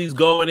 Barkley's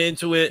going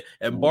into it,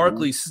 and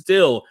Barkley's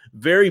still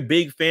very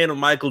big fan of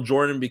Michael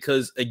Jordan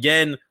because,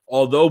 again,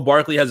 although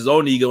Barkley has his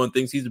own ego and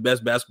thinks he's the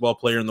best basketball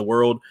player in the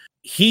world,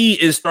 he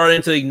is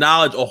starting to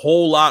acknowledge a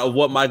whole lot of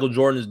what Michael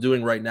Jordan is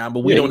doing right now,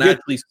 but we don't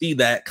actually see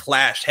that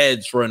clash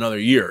heads for another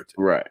year or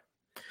two. Right.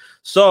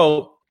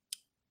 So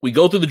we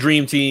go through the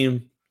Dream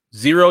Team,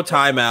 0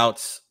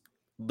 timeouts.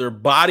 They're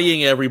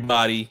bodying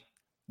everybody.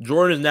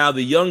 Jordan is now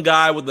the young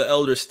guy with the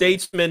elder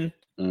statesman.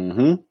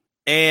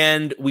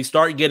 And we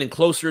start getting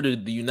closer to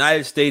the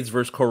United States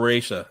versus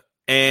Croatia.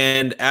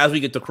 And as we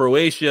get to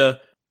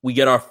Croatia, we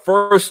get our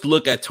first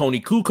look at Toni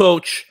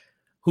Kukoc,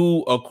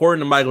 who, according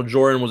to Michael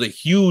Jordan, was a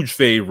huge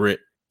favorite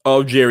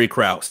of Jerry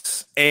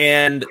Krause.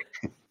 And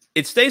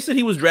it states that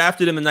he was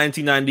drafted in the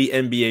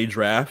 1990 NBA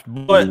draft,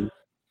 but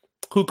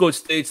Kukoc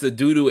states that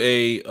due to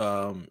a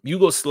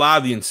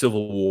Yugoslavian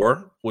civil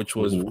war, which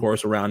was, of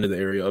course, around in the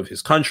area of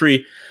his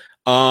country,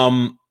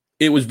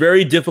 it was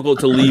very difficult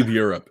to leave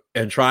Europe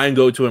and try and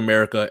go to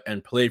America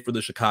and play for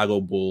the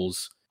Chicago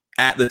Bulls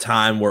at the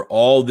time where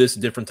all this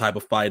different type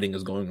of fighting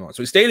is going on.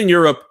 So he stayed in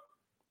Europe,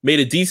 made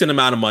a decent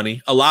amount of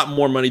money, a lot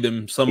more money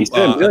than some. He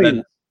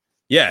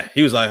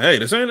was like, "Hey,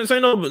 this ain't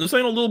no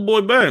little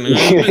boy bang.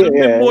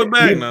 Big boy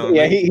bang now."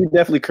 Yeah, he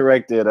definitely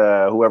corrected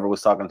whoever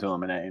was talking to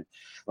him, and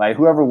like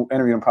whoever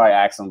interviewed him probably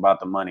asked him about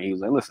the money. He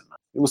was like, "Listen, man,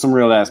 it was some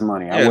real ass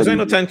money. This ain't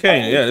no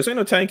 10K. Yeah, this ain't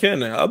no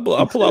 10K.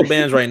 I'll pull out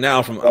bands right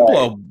now from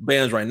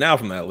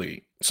that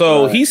league."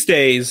 So he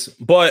stays,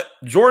 but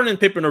Jordan and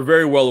Pippen are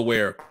very well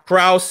aware.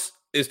 Krause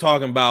is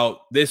talking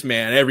about this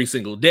man every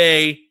single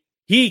day.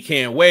 He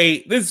can't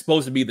wait. This is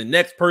supposed to be the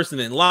next person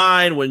in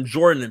line when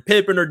Jordan and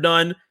Pippen are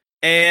done.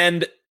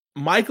 And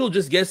Michael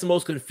just gets the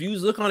most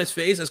confused look on his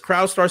face as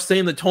Krause starts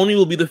saying that Tony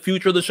will be the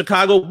future of the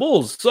Chicago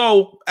Bulls.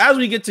 So as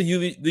we get to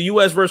the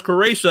U.S. versus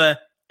Croatia,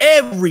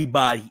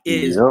 everybody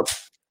is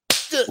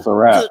it's a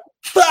wrap.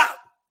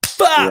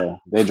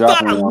 they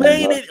dropped him.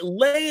 Laying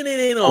it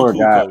in on poor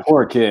guy, Kukoc.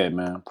 Poor kid,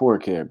 man. Poor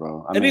kid,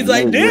 bro. And he's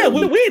like, damn,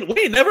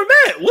 we never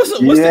met. What's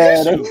the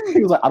issue?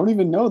 He was like, I don't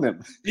even know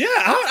them. Yeah,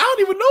 I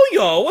don't even know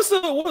y'all. What's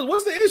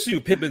the issue?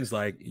 Pippin's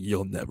like,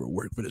 you'll never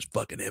work for this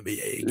fucking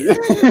NBA again.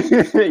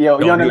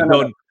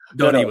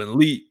 Don't even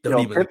leave. Don't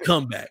even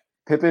come back.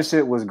 Pippen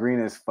shit was green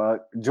as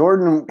fuck.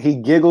 Jordan, he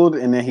giggled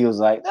and then he was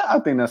like, I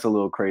think that's a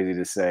little crazy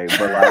to say.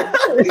 But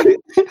like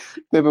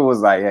Pippen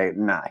was like, hey,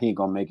 nah, he ain't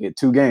gonna make it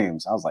 2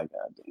 games. I was like,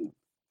 God damn.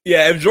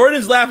 Yeah, if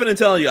Jordan's laughing and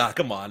telling you,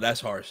 come on, that's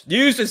harsh.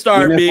 You should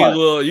start being a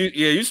little,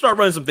 you start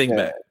running some things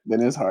back.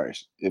 Then it's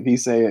harsh. If he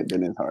say it,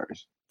 then it's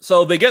harsh.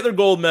 So they get their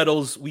gold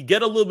medals. We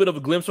get a little bit of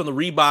a glimpse on the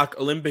Reebok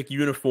Olympic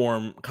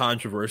uniform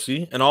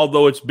controversy. And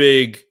although it's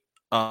big,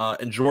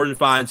 and Jordan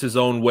finds his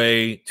own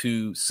way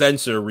to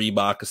censor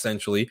Reebok,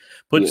 essentially,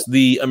 puts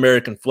the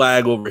American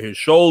flag over his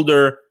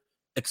shoulder,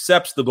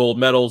 accepts the gold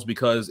medals,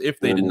 because if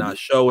they did not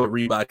show it,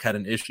 Reebok had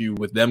an issue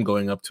with them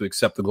going up to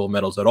accept the gold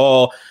medals at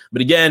all.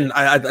 But again,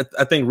 I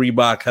think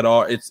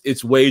Reebok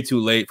it's way too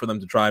late for them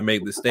to try and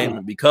make this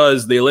statement,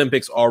 because the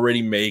Olympics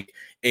already make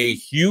a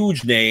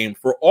huge name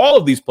for all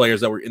of these players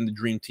that were in the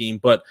Dream Team,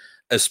 but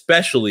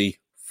especially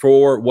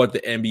for what the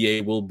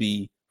NBA will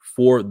be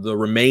for the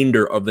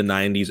remainder of the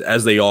 90s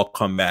as they all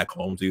come back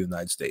home to the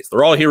United States.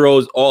 They're all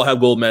heroes, all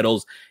have gold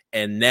medals.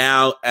 And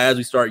now, as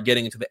we start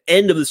getting into the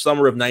end of the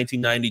summer of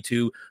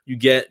 1992, you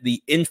get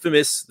the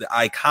infamous, the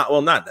icon,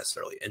 well, not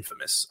necessarily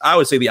infamous, I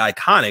would say the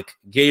iconic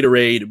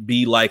Gatorade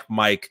Be Like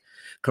Mike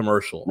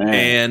commercial. Man.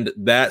 And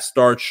that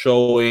starts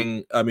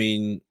showing, I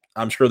mean,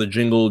 I'm sure the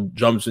jingle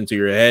jumps into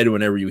your head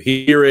whenever you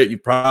hear it.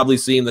 You've probably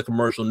seen the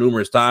commercial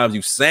numerous times.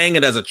 You sang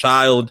it as a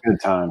child. Good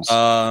times.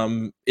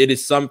 It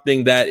is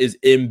something that is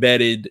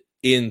embedded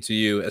into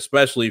you,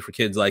 especially for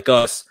kids like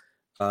us.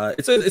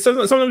 It's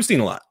something we've seen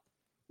a lot.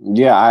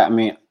 Yeah, I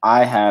mean,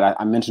 I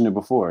mentioned it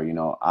before,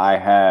 I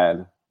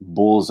had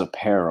Bulls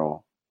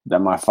apparel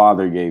that my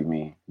father gave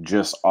me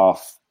just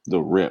off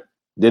the rip.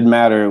 Didn't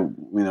matter,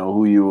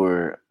 who you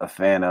were a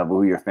fan of,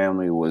 who your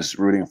family was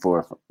rooting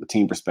for, from the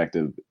team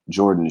perspective.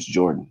 Jordan is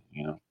Jordan,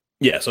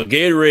 Yeah, so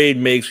Gatorade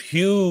makes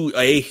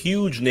a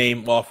huge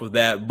name off of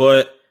that.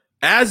 But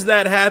as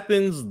that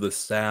happens, the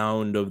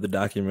sound of the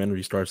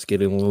documentary starts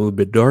getting a little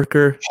bit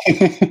darker.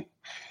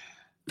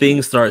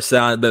 Things start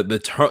sounding,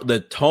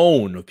 the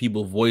tone of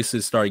people's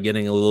voices start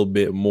getting a little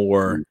bit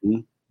more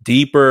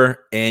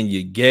deeper, and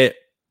you get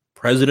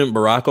President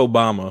Barack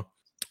Obama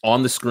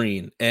on the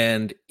screen,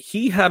 and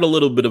he had a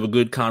little bit of a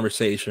good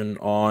conversation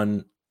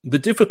on the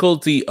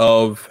difficulty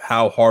of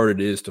how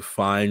hard it is to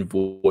find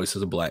voice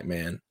as a black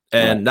man,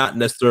 and not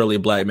necessarily a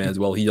black man as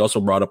well. He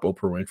also brought up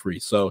Oprah Winfrey.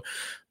 So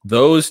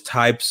those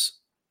types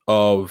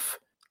of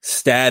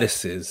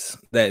statuses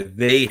that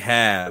they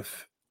have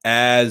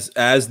as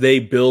they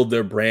build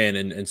their brand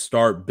and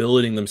start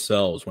building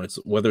themselves,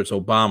 whether it's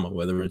Obama,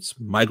 whether it's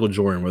Michael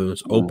Jordan, whether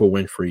it's Oprah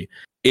Winfrey,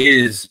 it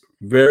is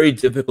very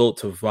difficult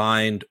to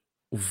find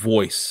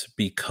voice,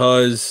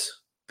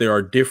 because there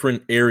are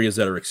different areas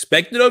that are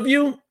expected of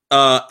you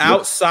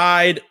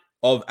outside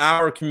of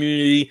our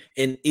community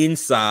and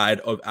inside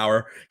of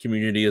our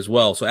community as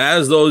well. So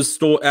as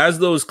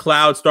those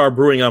clouds start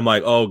brewing, I'm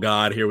like, oh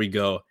God, here we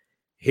go.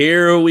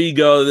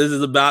 This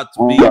is about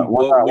to be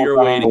what we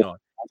were waiting on.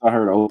 I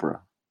heard Oprah.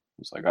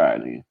 It's like, all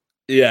right, nigga.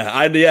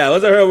 Yeah.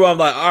 Once I heard Oprah, I'm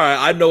like, all right,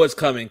 I know what's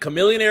coming.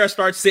 Chameleonaire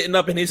starts sitting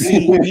up in his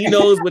seat. He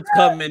knows what's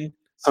coming.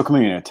 So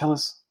Chameleonaire, tell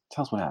us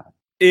what happened.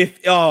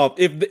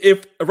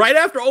 If right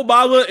after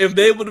Obama, if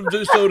they would have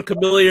just showed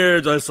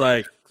Chameleonaire, just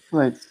like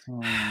all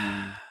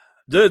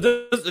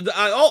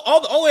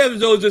we have to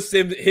do is just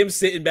him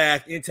sitting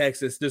back in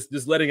Texas,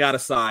 just letting out a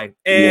sigh.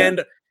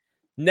 And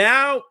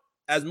now,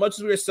 as much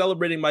as we are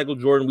celebrating Michael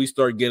Jordan, we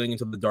start getting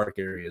into the dark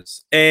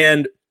areas,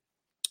 and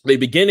they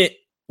begin it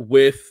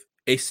with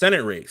a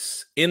Senate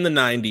race in the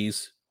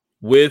 90s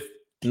with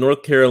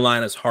North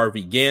Carolina's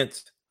Harvey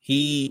Gantt.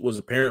 He was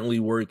apparently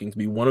working to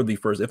be one of the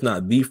first, if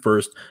not the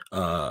first,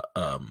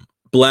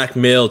 black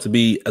male to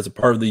be as a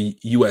part of the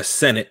U.S.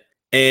 Senate.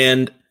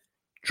 And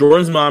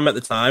Jordan's mom at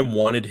the time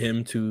wanted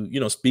him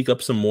to, speak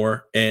up some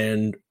more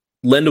and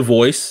lend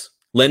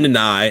an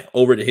eye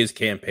over to his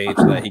campaign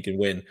so that he could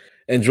win.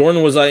 And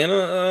Jordan was like, I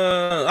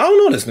don't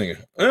know this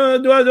nigga.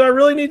 Do I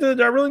really need to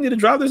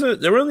drop this? Do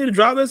I really need to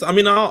drop this? I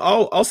mean,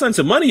 I'll send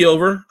some money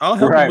over. I'll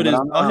help him with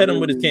I'll hit him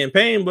with his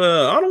campaign,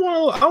 but I don't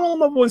want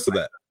my voice to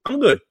that. I'm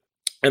good.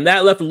 And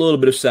that left a little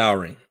bit of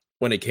souring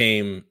when it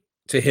came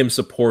to him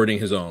supporting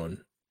his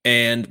own.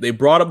 And they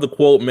brought up the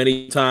quote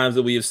many times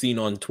that we have seen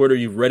on Twitter.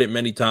 You've read it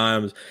many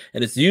times.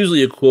 And it's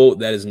usually a quote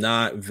that is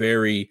not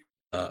very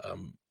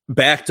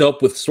backed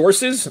up with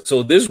sources.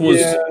 So this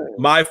was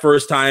my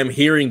first time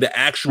hearing the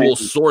actual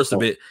source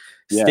of it,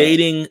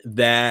 stating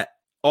that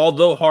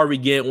although Harvey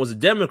Gantt was a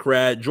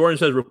Democrat, Jordan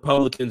says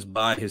Republicans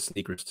buy his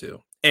sneakers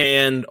too.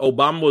 And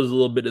Obama was a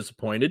little bit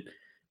disappointed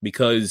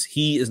because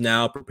he is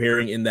now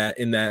preparing in that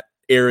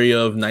area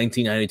of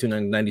 1992,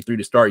 1993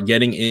 to start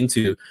getting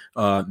into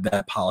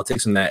that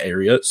politics in that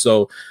area.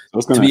 So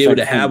to be able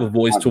to have a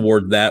voice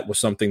toward that was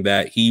something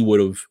that he would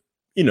have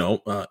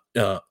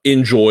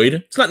enjoyed.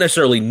 It's not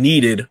necessarily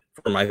needed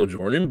for Michael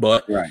Jordan,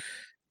 but Right.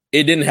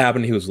 it didn't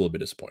happen. He was a little bit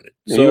disappointed.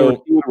 Yeah,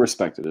 So he would have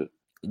respected it.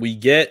 we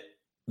get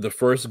the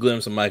first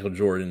glimpse of Michael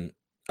Jordan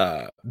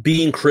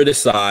being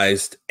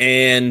criticized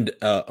and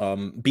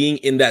being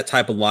in that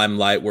type of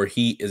limelight where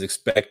he is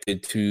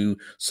expected to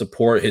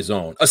support his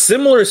own. A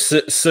similar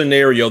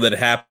scenario that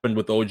happened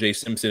with O.J.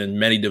 Simpson in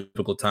many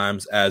difficult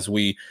times as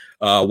we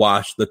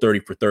watched the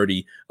 30 for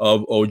 30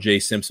 of O.J.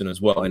 Simpson as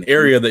well, an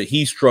area that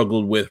he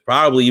struggled with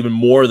probably even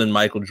more than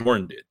Michael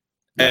Jordan did.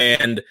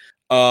 And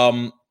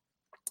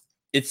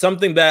it's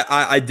something that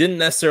I didn't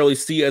necessarily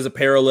see as a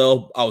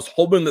parallel. I was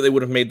hoping that they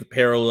would have made the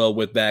parallel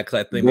with that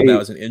because I think that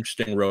was an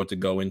interesting road to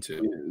go into.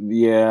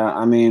 Yeah,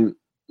 I mean,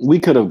 we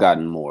could have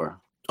gotten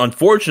more.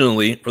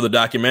 Unfortunately, for the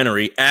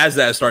documentary, as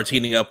that starts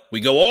heating up,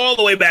 we go all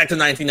the way back to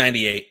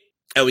 1998,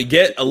 and we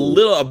get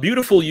a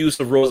beautiful use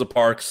of Rosa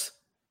Parks.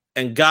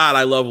 And God,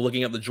 I love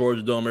looking at the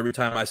Georgia Dome every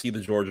time I see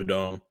the Georgia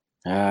Dome.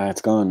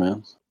 It's gone,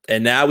 man.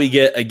 And now we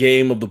get a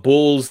game of the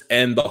Bulls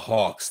and the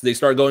Hawks. They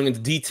start going into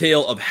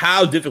detail of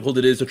how difficult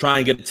it is to try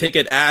and get a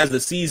ticket as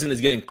the season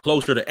is getting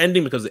closer to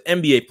ending because the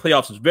NBA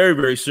playoffs is very,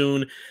 very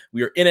soon.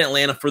 We are in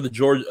Atlanta for the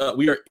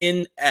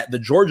at the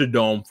Georgia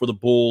Dome for the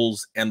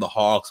Bulls and the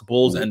Hawks.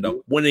 Bulls end up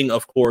winning,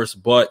 of course,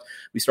 but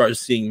we started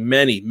seeing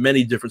many,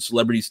 many different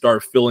celebrities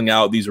start filling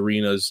out these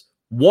arenas.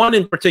 One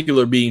in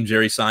particular being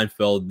Jerry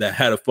Seinfeld that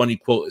had a funny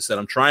quote that said,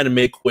 "I'm trying to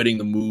make quitting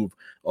the move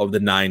of the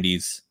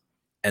 90s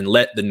and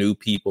let the new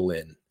people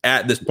in."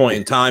 At this point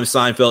in time,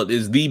 Seinfeld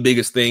is the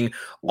biggest thing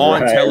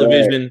on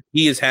television. Right.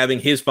 He is having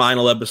his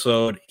final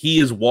episode. He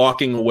is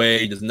walking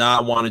away, does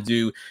not want to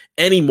do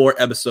any more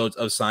episodes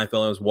of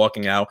Seinfeld, and is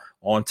walking out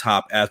on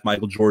top as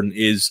Michael Jordan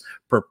is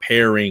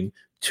preparing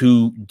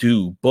to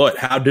do. But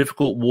how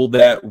difficult will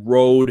that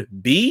road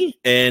be?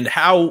 And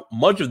how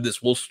much of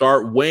this will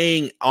start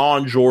weighing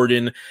on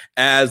Jordan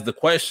as the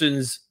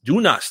questions do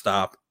not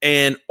stop?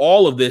 And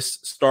all of this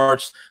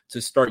starts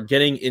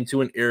getting into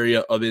an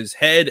area of his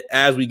head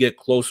as we get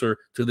closer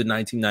to the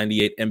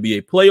 1998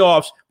 NBA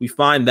playoffs. We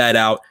find that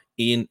out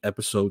in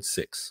episode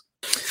 6.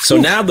 So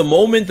now the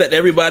moment that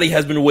everybody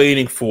has been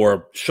waiting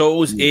for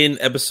shows in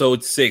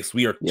episode 6.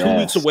 We are 2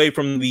 weeks away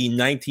from the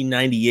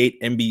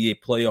 1998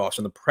 NBA playoffs,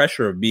 and the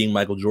pressure of being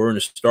Michael Jordan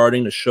is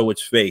starting to show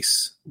its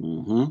face.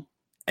 Mm-hmm.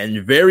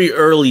 And very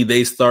early,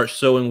 they start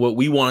showing what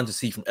we wanted to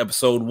see from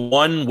episode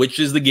 1, which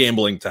is the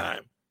gambling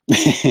time.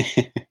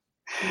 I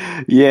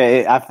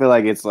feel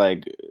like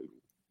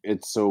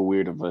it's so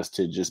weird of us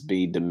to just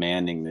be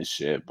demanding this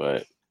shit,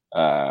 but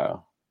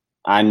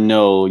I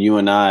know you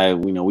and I,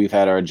 we've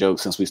had our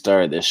jokes since we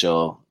started this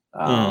show.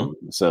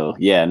 So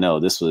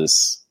this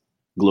was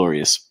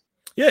glorious.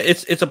 Yeah,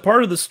 it's a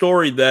part of the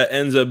story that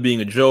ends up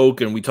being a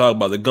joke, and we talk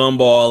about the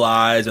gumball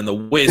eyes and the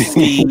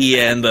whiskey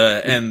and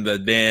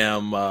the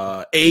damn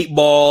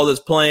 8-ball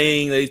that's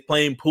he's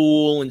playing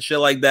pool and shit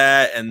like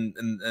that,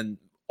 and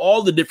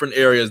all the different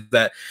areas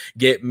that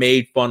get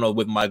made fun of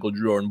with Michael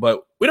Jordan.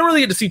 But we don't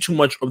really get to see too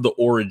much of the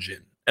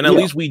origin. And at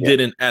least we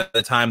didn't at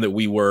the time that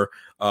we were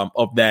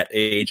of that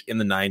age in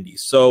the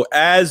 90s. So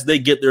as they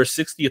get their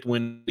 60th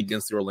win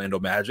against the Orlando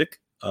Magic,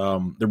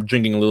 they're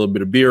drinking a little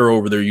bit of beer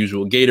over their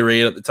usual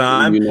Gatorade at the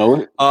time.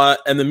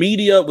 And the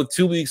media, with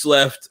 2 weeks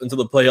left until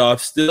the playoffs,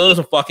 still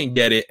doesn't fucking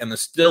get it. And they're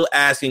still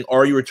asking,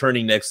 are you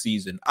returning next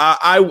season?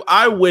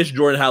 I wish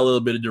Jordan had a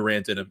little bit of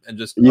Durant in him and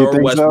just throw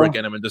Westbrook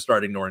in him and just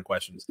start ignoring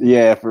questions.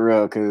 Yeah, for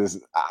real. Because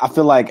I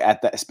feel like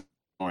at this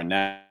point,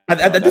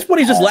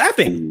 he's just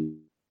laughing.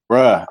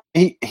 Bruh,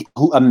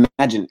 who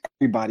imagine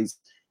everybody's?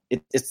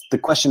 It's the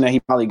question that he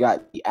probably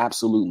got the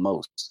absolute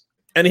most.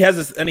 And he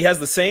has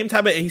the same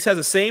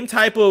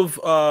type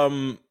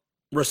of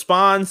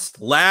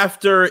response,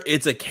 laughter.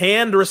 It's a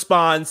canned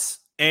response,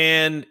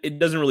 and it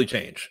doesn't really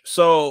change.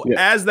 So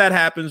as that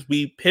happens,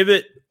 we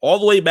pivot all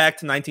the way back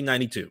to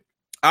 1992.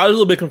 I was a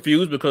little bit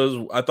confused because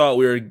I thought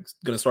we were going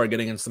to start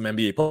getting into some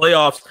NBA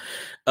playoffs.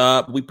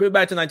 We put it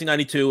back to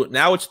 1992.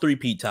 Now it's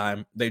three-peat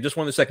time. They just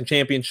won the second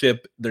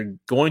championship. They're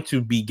going to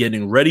be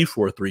getting ready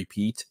for a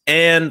three-peat.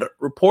 And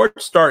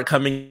reports start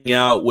coming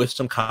out with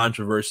some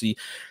controversy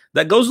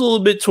that goes a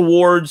little bit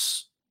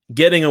towards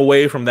getting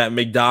away from that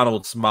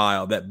McDonald's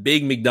smile, that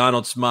big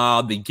McDonald's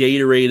smile, the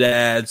Gatorade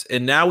ads.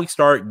 And now we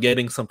start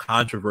getting some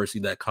controversy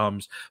that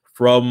comes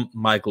from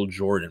Michael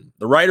Jordan.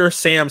 The writer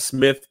Sam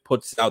Smith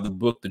puts out the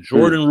book, The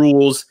Jordan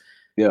Rules,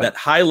 that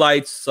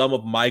highlights some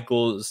of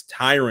Michael's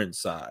tyrant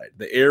side,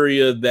 the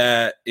area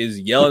that is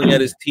yelling at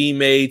his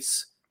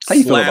teammates,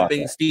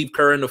 slapping Steve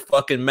Kerr in the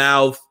fucking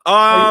mouth.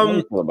 How do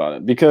you feel about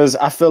it? Because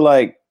I feel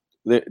like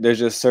there's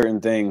just certain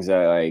things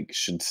that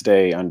should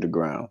stay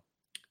underground.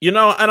 And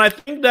I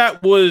think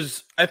that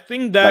was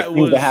things that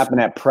happen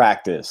at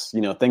practice,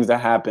 things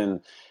that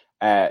happen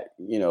at,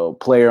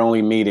 player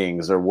only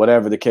meetings or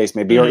whatever the case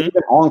may be, or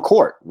even on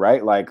court,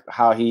 right? Like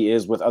how he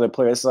is with other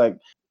players. It's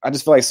I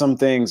just feel like some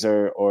things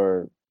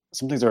are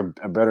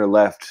better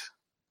left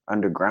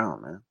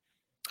underground, man.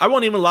 I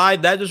won't even lie.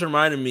 That just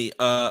reminded me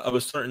of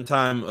a certain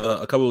time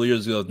a couple of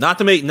years ago. Not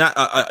to make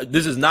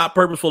this is not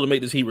purposeful to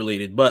make this Heat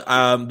related, but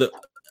the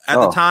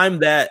time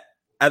that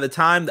at the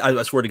time,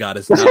 I swear to God,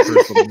 it's not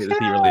personal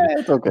related.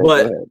 It's okay. But Go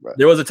ahead, bro.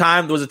 there was a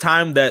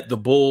time that the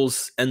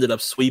Bulls ended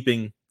up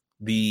sweeping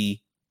the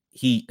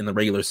Heat in the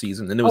regular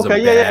season, and it was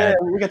we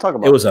can talk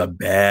about it. Was a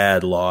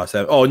bad loss.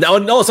 Oh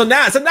no! So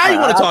now you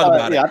want to talk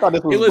about it? Yeah, I thought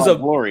this was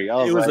glory.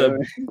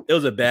 It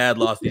was a bad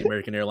loss to the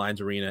American Airlines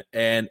Arena,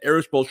 and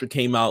Erik Spoelstra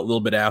came out a little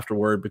bit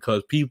afterward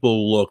because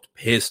people looked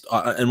pissed.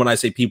 And when I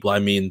say people, I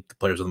mean the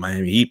players of the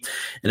Miami Heat.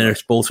 And Erik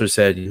Spoelstra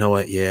said, "You know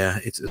what? Yeah,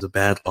 it's a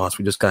bad loss.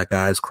 We just got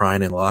guys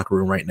crying in the locker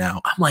room right now."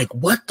 I'm like,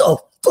 what the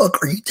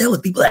fuck are you telling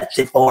people that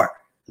shit for?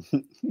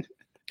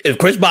 If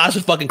Chris Bosh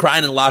is fucking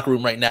crying in the locker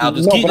room right now,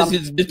 just keep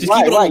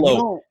it on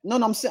low.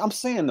 I'm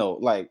saying though,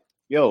 like,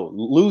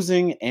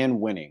 losing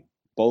and winning,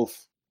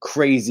 both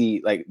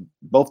crazy, like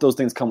both those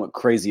things come with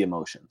crazy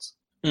emotions.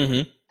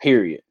 Mm-hmm.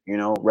 Period.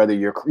 Whether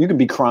you can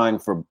be crying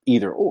for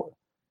either or,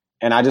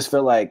 and I just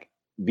feel like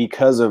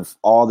because of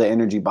all the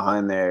energy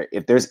behind there,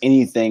 if there's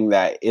anything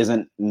that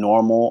isn't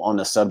normal on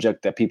the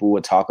subject that people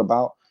would talk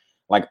about,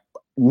 like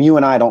you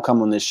and I don't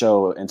come on this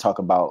show and talk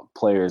about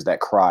players that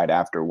cried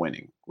after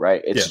winning.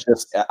 Right. It's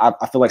just,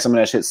 I feel like some of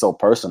that shit's so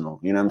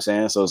personal, you know what I'm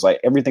saying? So it's like,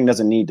 everything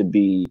doesn't need to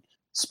be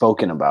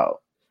spoken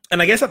about.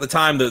 And I guess at the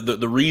time,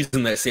 the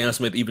reason that Sam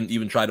Smith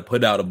even tried to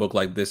put out a book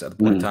like this at the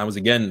point in time was,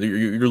 again,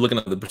 you're looking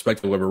at the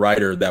perspective of a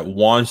writer that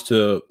wants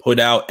to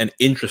put out an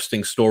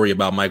interesting story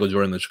about Michael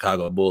Jordan and the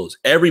Chicago Bulls.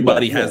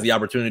 Everybody has the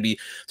opportunity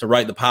to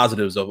write the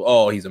positives of,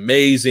 oh, he's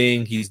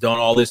amazing, he's done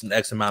all this in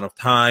X amount of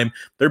time,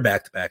 they're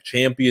back-to-back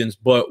champions.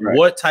 But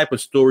what type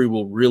of story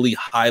will really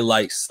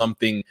highlight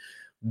something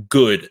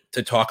good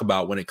to talk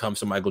about when it comes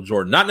to Michael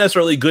Jordan? Not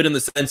necessarily good in the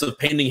sense of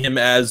painting him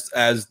as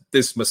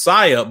this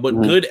messiah, but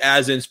good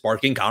as in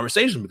sparking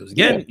conversation, because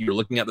again, you're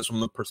looking at this from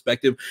the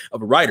perspective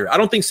of a writer. I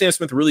don't think Sam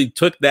Smith really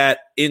took that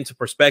into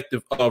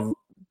perspective of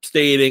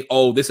stating,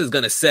 oh, this is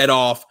going to set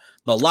off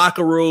the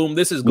locker room,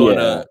 this is going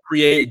to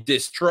create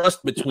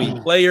distrust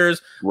between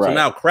players. So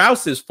now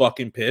Krause is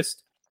fucking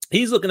pissed.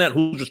 He's looking at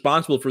who's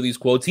responsible for these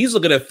quotes. He's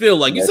looking at Phil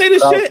like, you say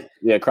this shit.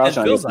 Yeah, Krause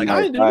feels like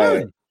I didn't do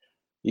nothing.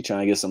 You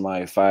trying to get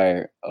somebody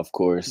fired, of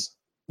course.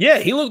 Yeah,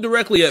 he looked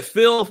directly at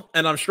Phil,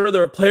 and I'm sure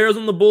there are players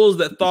on the Bulls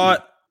that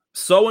thought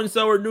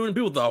so-and-so are doing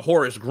people. Thought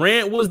Horace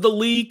Grant was the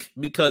leak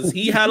because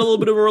he had a little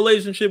bit of a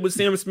relationship with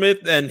Sam Smith,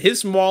 and his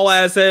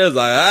small-ass head was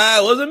like,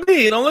 it wasn't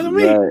me. Don't look at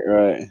me.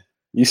 Right.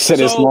 You said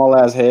his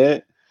small-ass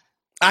head?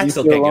 I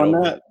still can't get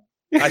over it.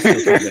 I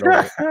still can't get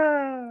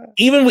over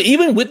it.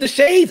 Even with the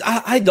shades,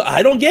 I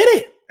don't get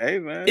it. Hey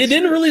man, it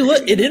didn't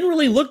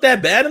really look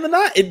that bad in the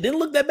night. It didn't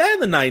look that bad in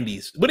the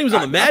 90s when he was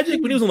on the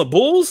Magic, when he was on the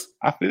Bulls.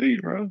 I feel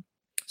you, bro.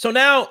 So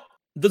now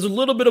there's a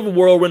little bit of a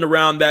whirlwind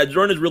around that.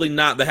 Jordan is really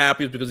not the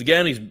happiest because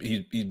again, he's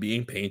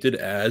being painted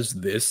as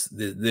this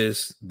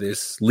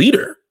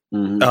leader,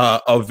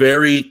 a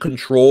very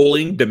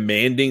controlling,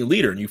 demanding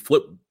leader. And you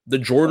flip the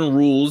Jordan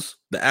rules,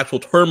 the actual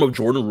term of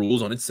Jordan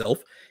rules on itself,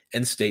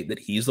 and state that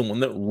he's the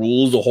one that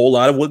rules a whole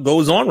lot of what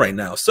goes on right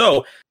now.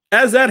 So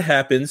as that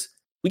happens,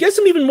 we get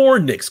some even more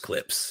Knicks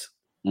clips.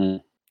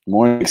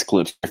 More Knicks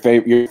clips.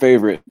 Your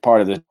favorite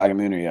part of the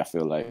documentary, I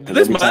feel like.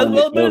 This might have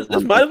been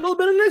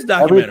a Knicks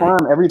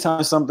documentary. Every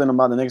time something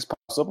about the Knicks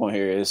pops up on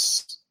here,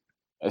 it's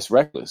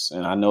reckless.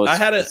 And I know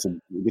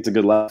it's a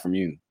good laugh from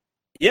you.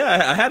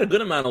 Yeah, I had a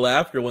good amount of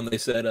laughter when they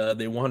said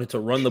they wanted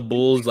to run the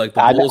Bulls like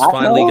the Bulls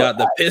finally got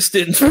the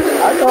Pistons.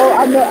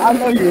 I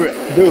know you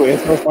do.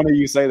 It's so funny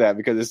you say that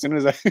because as soon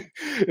as I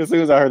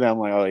heard that, I'm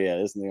like, oh yeah,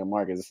 this nigga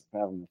Marcus is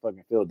having a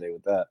fucking field day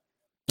with that.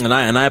 And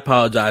I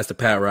apologize to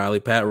Pat Riley.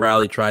 Pat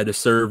Riley tried to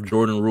serve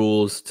Jordan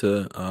rules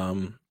to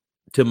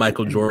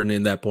Michael Jordan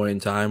in that point in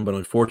time, but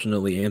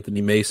unfortunately,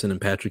 Anthony Mason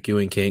and Patrick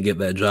Ewing can't get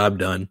that job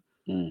done.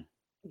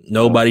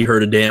 Nobody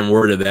heard a damn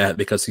word of that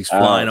because he's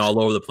flying all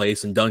over the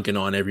place and dunking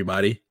on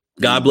everybody.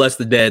 God bless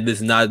the dead. This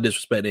is not a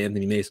disrespect to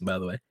Anthony Mason, by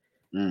the way.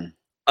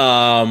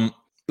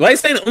 Why you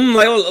saying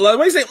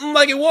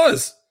like it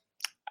was?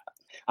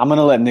 I'm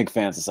gonna let Knicks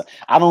fans decide.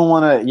 I don't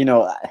want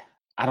to.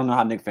 I don't know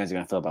how Knicks fans are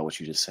gonna feel about what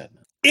you just said.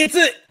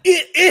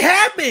 It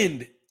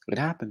happened. It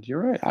happened. You're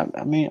right.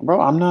 I mean, bro,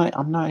 I'm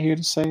not here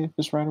to say if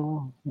it's right or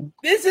wrong.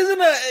 This isn't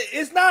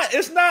it's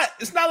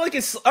not like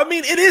it's, I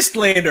mean, it is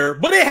slander,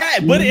 but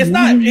it's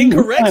not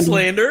incorrect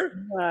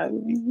slander.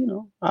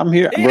 I'm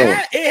here.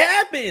 It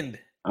happened.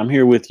 I'm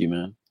here with you,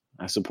 man.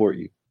 I support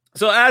you.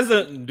 So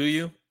do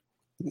you?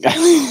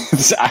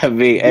 I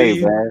mean,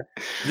 man.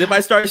 If I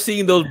start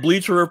seeing those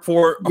Bleacher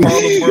Report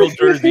Harlem World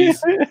jerseys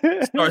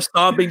start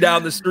stomping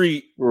down the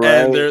street,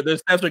 and their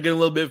steps are getting a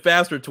little bit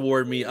faster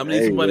toward me, I'm gonna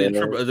need somebody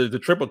to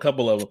trip a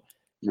couple of them.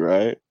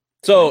 Right.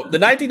 So the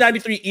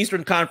 1993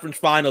 Eastern Conference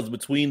Finals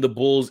between the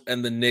Bulls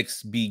and the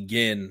Knicks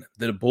begin.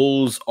 The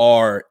Bulls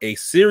are a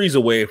series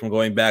away from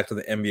going back to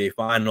the NBA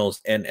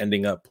Finals and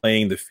ending up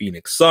playing the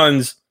Phoenix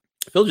Suns.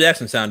 Phil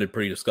Jackson sounded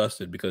pretty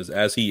disgusted because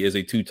as he is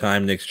a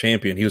two-time Knicks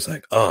champion, he was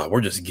like, "Oh, we're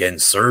just getting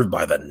served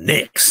by the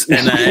Knicks."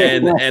 And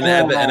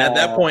at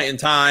that point in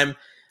time,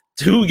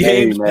 2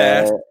 games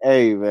passed.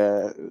 Hey,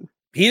 man.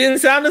 He didn't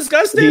sound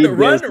disgusted.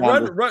 Run. Did,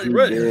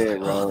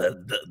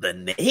 the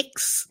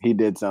Knicks. He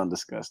did sound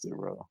disgusted,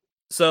 bro.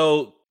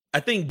 So I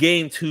think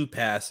game 2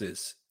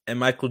 passes, and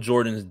Michael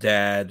Jordan's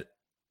dad,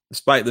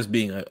 despite this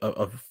being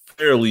a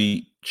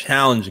fairly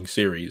challenging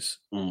series,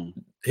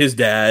 his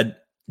dad,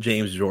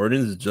 James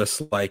Jordan, is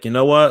just like, you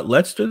know what?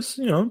 Let's just,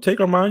 take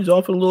our minds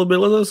off it a little bit.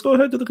 Let's go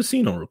ahead to the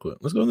casino real quick.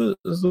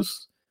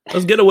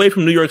 Let's get away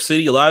from New York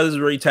City. A lot of this is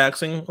very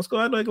taxing. Let's go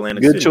ahead to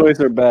Atlantic City. Good choice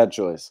or bad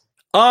choice?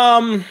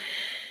 Or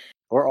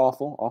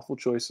awful. Awful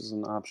choice is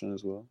an option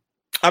as well.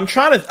 I'm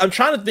trying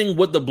to think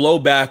what the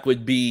blowback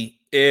would be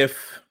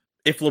if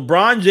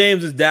LeBron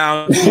James is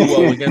down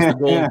 2-0 against the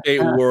Golden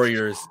State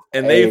Warriors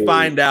and they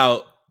find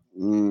out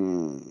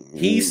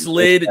he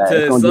slid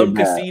to some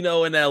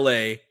casino in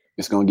LA.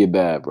 It's gonna get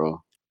bad,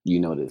 bro. You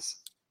know this.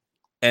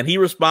 And he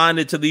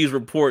responded to these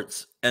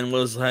reports and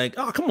was like,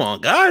 "Oh, come on,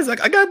 guys!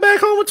 Like, I got back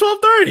home at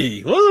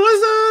 12:30.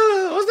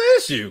 What's the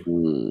issue?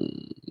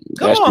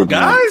 Come on,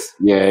 guys!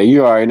 Yeah,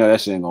 you already know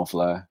that shit ain't gonna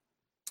fly."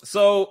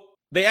 So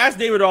they asked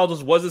David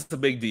Aldridge, "Was this a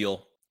big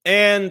deal?"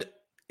 And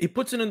he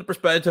puts it in the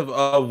perspective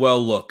of, well,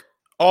 look,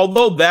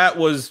 although that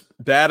was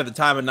bad at the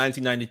time in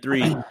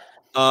 1993,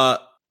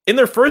 in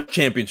their first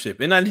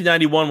championship in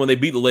 1991 when they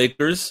beat the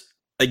Lakers,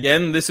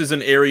 again, this is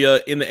an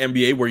area in the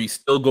NBA where you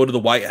still go to the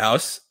White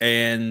House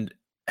and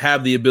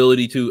have the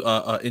ability to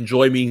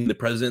enjoy meeting the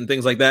president and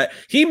things like that.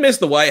 He missed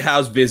the White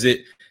House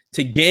visit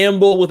to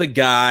gamble with a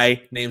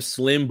guy named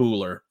Slim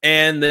Bouler.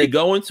 And they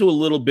go into a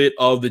little bit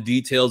of the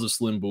details of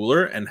Slim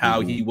Bouler and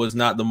how he was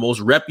not the most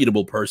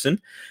reputable person.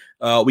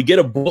 We get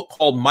a book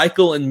called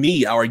Michael and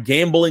Me, Our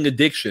Gambling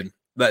Addiction,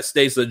 that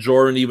states that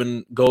Jordan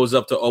even goes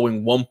up to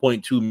owing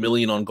 $1.2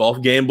 million on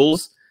golf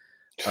gambles.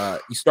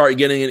 You start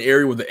getting an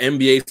area where the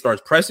NBA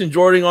starts pressing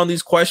Jordan on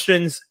these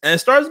questions, and it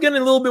starts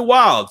getting a little bit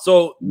wild.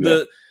 So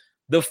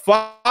the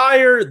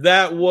fire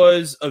that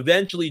was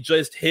eventually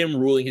just him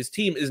ruling his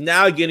team is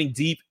now getting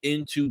deep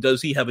into,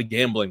 does he have a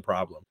gambling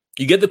problem?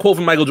 You get the quote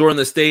from Michael Jordan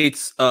that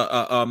states,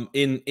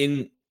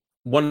 in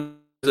one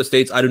of the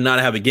states, I do not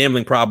have a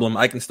gambling problem.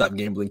 I can stop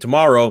gambling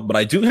tomorrow, but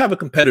I do have a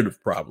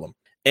competitive problem.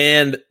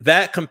 And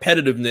that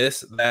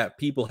competitiveness that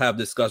people have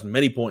discussed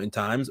many points in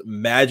times,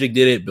 Magic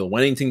did it, Bill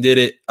Wennington did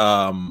it.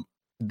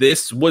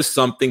 This was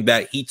something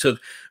that he took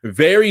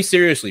very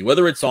seriously,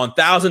 whether it's on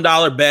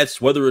 $1,000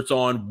 bets, whether it's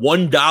on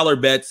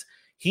 $1 bets.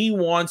 He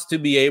wants to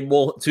be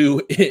able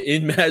to,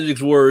 in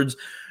Magic's words,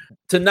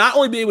 to not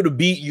only be able to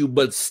beat you,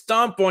 but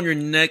stomp on your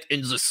neck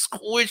and just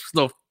squish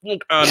the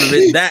fuck out of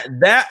it.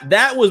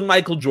 That was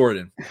Michael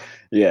Jordan.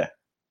 Yeah.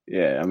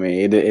 I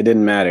mean, it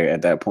didn't matter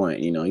at that point.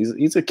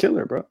 He's a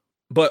killer, bro.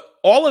 But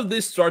all of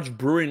this starts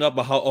brewing up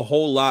a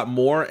whole lot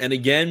more. And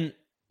again,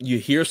 you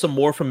hear some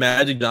more from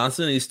Magic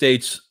Johnson, and he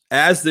states,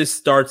 as this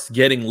starts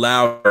getting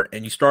louder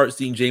and you start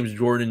seeing James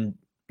Jordan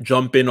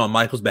jump in on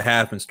Michael's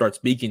behalf and start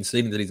speaking,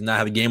 saying that he's not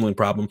have a gambling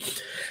problem,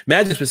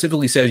 Magic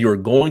specifically says you're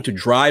going to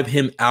drive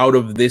him out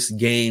of this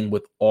game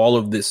with all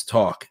of this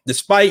talk.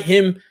 Despite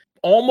him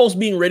almost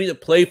being ready to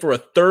play for a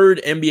third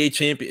NBA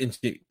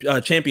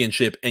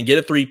championship and get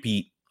a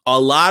three-peat, a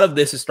lot of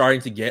this is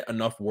starting to get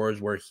enough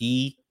words where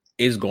he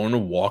is going to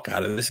walk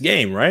out of this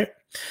game, right?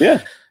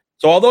 Yeah.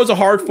 So although it's a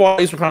hard-fought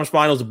Eastern Conference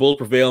Finals, the Bulls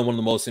prevail in one of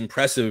the most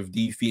impressive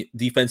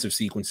defensive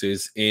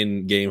sequences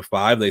in Game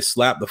 5. They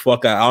slapped the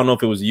fuck out. I don't know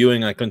if it was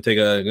Ewing. I couldn't take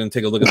a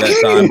look at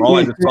that time. All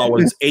I just saw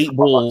was 8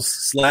 Bulls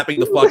slapping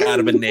the fuck out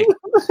of a Knick,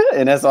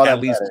 and that's all at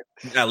least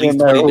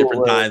 20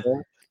 different times.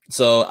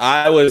 So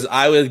I was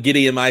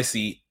giddy in my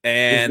seat,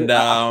 and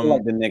I feel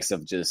like the Knicks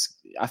have just.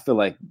 I feel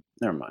like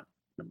never mind.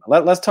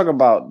 Let's talk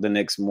about the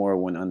Knicks more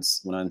when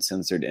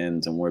Uncensored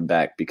ends and we're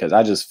back, because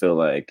I just feel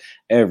like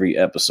every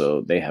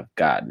episode they have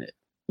gotten it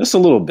just a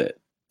little bit.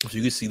 If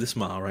you can see the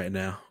smile right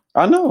now,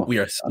 I know we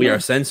are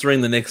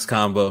censoring the Knicks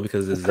combo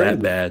because it's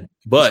that bad.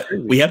 But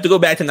we have to go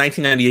back to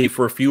 1998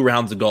 for a few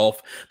rounds of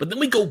golf, but then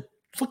we go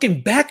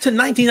fucking back to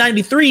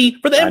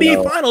 1993 for the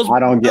NBA Finals. I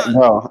don't get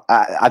bro.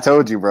 I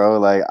told you, bro.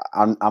 Like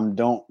I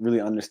don't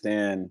really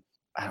understand.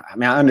 I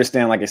mean, I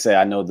understand, like I said,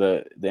 I know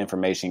the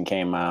information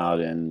came out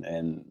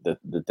and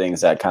the things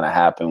that kind of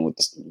happened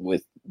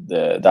with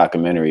the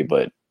documentary,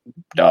 but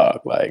dog,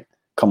 like,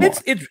 come on.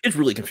 It's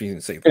really confusing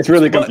to say. It's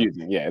really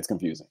confusing. Yeah, it's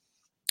confusing.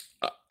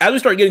 As we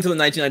start getting to the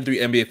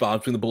 1993 NBA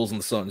Finals between the Bulls and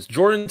the Suns,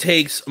 Jordan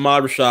takes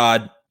Ahmad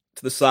Rashad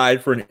to the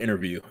side for an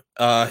interview.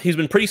 He's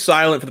been pretty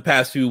silent for the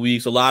past 2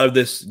 weeks. A lot of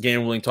this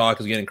gambling talk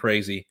is getting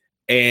crazy,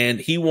 and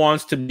he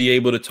wants to be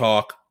able to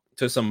talk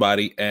to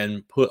somebody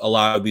and put a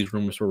lot of these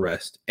rumors to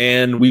rest.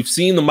 And we've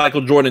seen the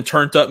Michael Jordan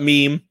turned up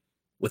meme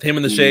with him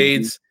in the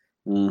shades.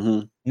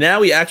 Mm-hmm. Now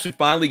we actually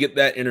finally get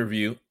that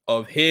interview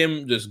of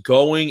him just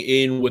going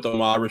in with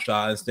Ahmad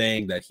Rashad and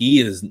saying that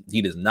he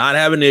does not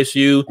have an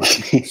issue,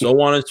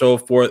 so on and so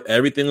forth.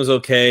 Everything was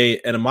okay.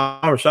 And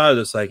Ahmad Rashad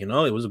is just like, it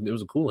was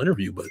a cool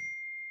interview, but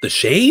the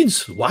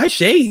shades? Why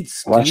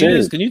shades? Why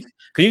shades?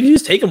 Can you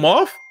just take him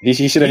off?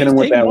 He should have hit him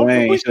with that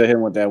Wayne. He should have hit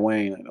him with that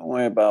Wayne. Like, don't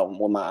worry about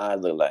what my eyes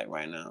look like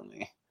right now,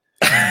 man.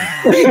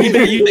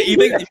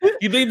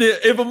 you think that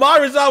if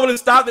Ahmad Rashad would have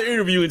stopped the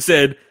interview and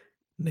said,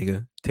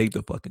 "Nigga, take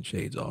the fucking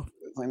shades off,"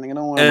 like, nigga,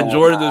 don't worry and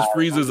Jordan just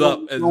freezes up.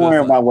 Don't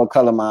worry about what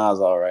color my eyes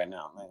are right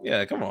now, man.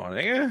 Yeah, come on,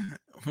 nigga.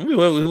 We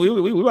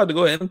about to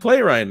go ahead and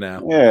play right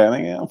now. Yeah,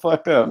 nigga, I'm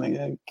fucked up.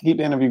 Nigga, keep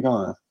the interview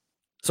going.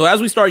 So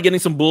as we start getting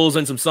some Bulls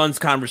and some Suns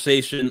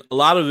conversation, a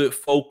lot of it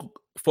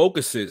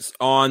focuses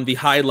on the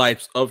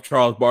highlights of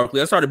Charles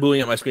Barkley. I started booing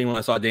at my screen when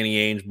I saw Danny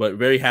Ainge, but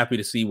very happy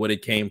to see what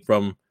it came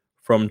from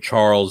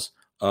Charles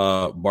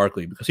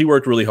Barkley, because he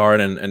worked really hard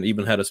and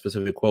even had a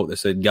specific quote that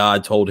said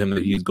God told him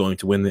that he's going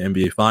to win the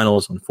NBA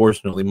Finals.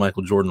 Unfortunately,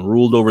 Michael Jordan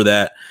ruled over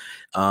that.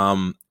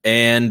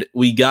 And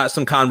we got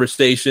some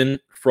conversation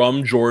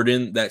from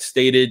Jordan that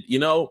stated,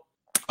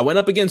 I went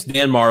up against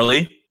Dan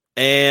Marley,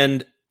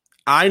 and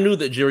I knew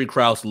that Jerry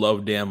Krause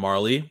loved Dan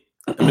Marley.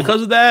 And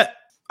because of that,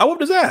 I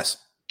whooped his ass.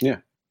 Yeah.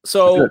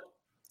 So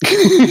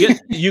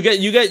you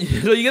get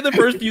the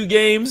first few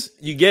games.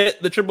 You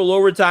get the triple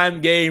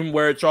overtime game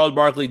where Charles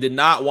Barkley did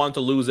not want to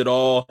lose at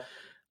all.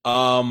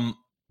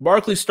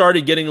 Barkley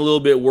started getting a little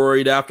bit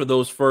worried after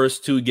those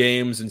first two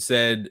games and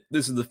said,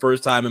 "This is the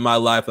first time in my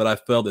life that I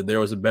felt that there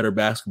was a better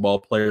basketball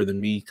player than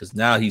me," because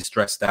now he's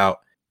stressed out.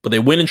 But they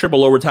win in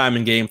triple overtime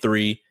in game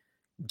 3.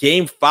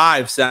 Game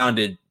 5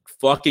 sounded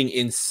fucking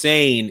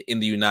insane in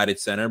the United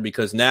Center,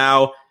 because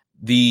now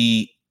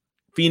the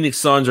Phoenix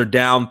Suns are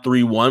down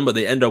 3-1, but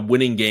they end up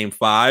winning game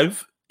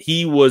 5.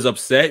 He was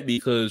upset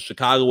because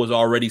Chicago was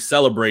already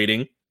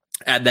celebrating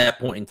at that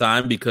point in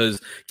time,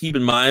 because keep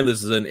in mind,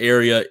 this is an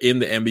area in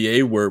the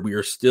NBA where we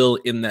are still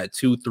in that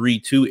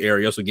 2-3-2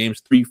 area. So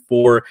games 3,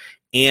 4,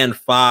 and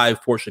 5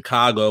 for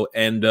Chicago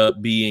end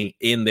up being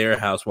in their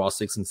house, while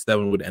 6 and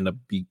 7 would end up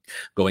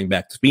going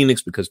back to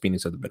Phoenix, because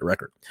Phoenix has a better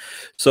record.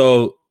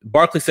 So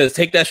Barkley says,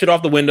 take that shit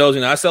off the windows.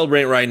 I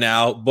celebrate right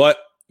now, but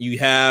you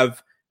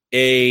have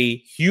a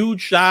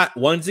huge shot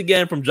once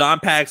again from John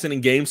Paxson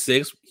in game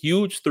 6,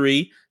 huge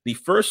 3, the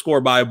first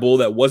score by a Bull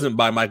that wasn't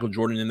by Michael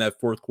Jordan in that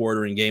fourth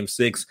quarter in game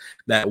 6,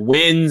 that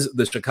wins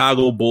the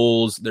Chicago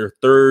Bulls their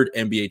 3rd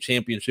NBA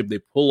championship. They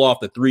pull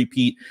off the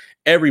three-peat.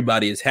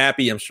 Everybody is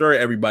happy. I'm sure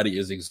everybody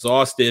is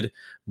exhausted,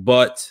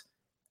 but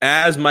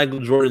as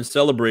Michael Jordan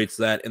celebrates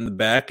that in the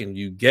back, and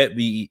you get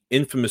the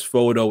infamous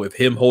photo of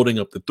him holding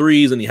up the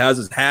threes and he has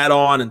his hat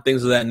on and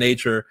things of that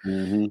nature,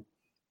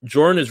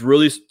 Jordan is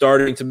really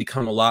starting to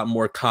become a lot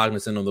more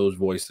cognizant of those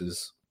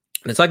voices.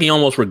 And it's like he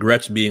almost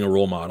regrets being a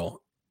role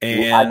model.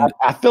 And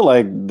I feel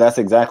like that's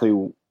exactly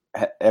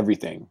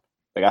everything.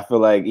 Like, I feel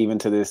like even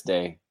to this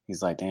day,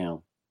 he's like,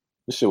 damn,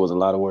 this shit was a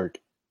lot of work.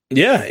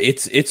 Yeah,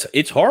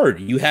 it's hard.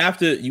 You have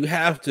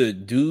to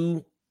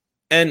do,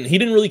 and he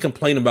didn't really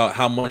complain about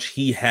how much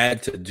he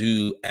had to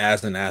do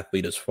as an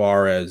athlete, as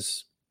far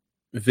as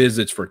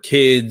visits for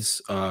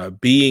kids,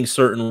 being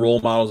certain role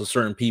models of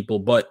certain people,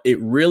 but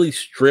it really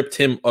stripped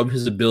him of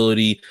his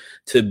ability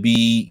to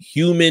be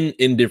human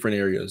in different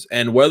areas.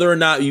 And whether or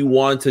not you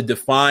want to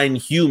define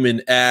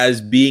human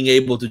as being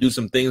able to do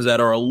some things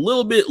that are a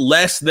little bit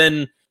less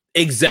than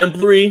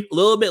exemplary, a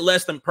little bit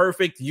less than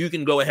perfect, you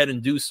can go ahead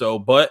and do so.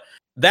 But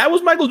that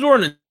was Michael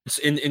Jordan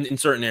in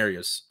certain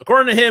areas.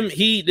 According to him,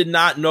 he did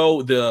not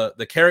know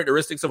the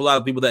characteristics of a lot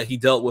of people that he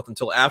dealt with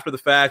until after the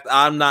fact.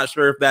 I'm not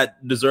sure if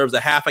that deserves a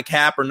half a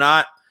cap or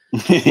not.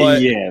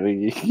 But yeah,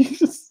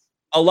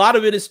 a lot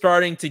of it is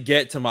starting to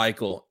get to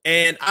Michael.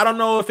 And I don't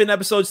know if in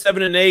episodes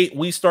 7 and 8,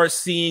 we start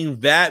seeing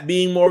that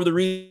being more of the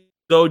reason to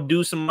go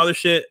do some other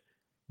shit.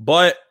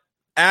 But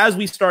as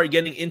we start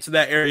getting into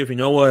that area, if you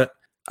know what,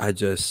 I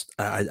just,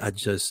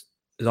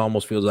 it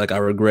almost feels like I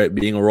regret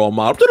being a role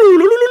model.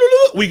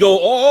 We go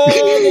all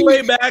the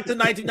way back to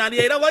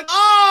 1998. I'm like,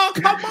 oh,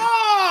 come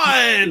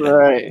on.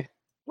 Right.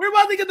 We're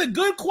about to get the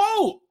good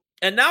quote.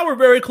 And now we're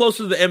very close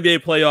to the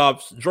NBA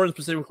playoffs. Jordan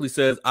specifically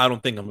says, I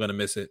don't think I'm going to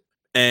miss it.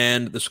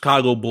 And the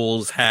Chicago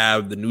Bulls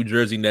have the New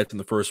Jersey Nets in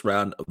the first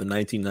round of the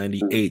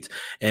 1998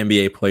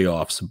 NBA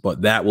playoffs.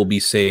 But that will be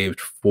saved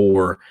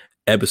for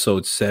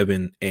episodes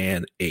 7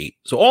 and 8.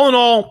 So all in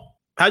all,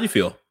 how'd you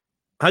feel?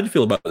 How'd you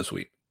feel about this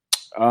week?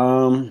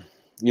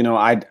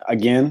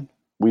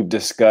 We've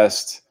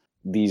discussed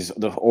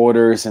the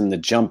orders and the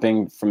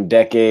jumping from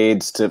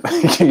decades to,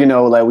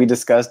 like we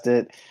discussed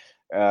it.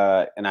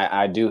 And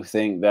I do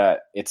think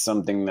that it's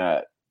something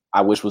that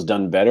I wish was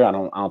done better. I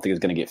don't think it's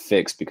going to get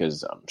fixed,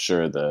 because I'm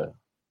sure the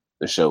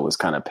show was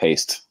kind of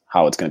paced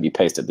how it's going to be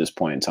paced at this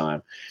point in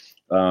time.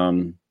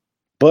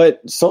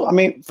 But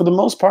for the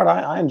most part,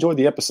 I enjoyed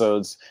the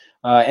episodes.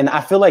 And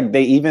I feel like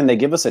they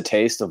give us a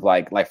taste of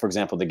like, for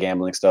example, the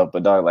gambling stuff.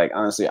 But dog, like,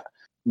 honestly,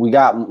 we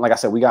got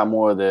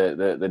more of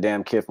the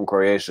damn kid from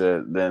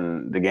Croatia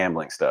than the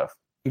gambling stuff.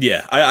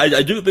 Yeah,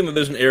 I do think that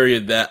there's an area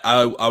that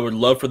I would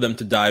love for them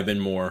to dive in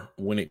more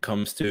when it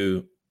comes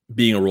to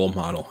being a role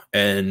model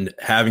and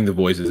having the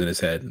voices in his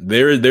head.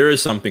 There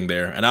is something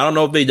there. And I don't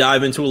know if they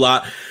dive into a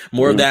lot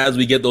more of that as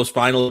we get those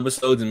final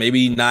episodes, and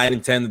maybe 9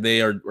 and 10 that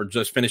they are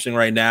just finishing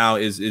right now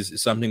is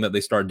something that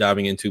they start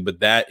diving into. But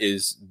that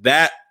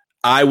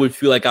I would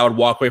feel like I would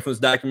walk away from this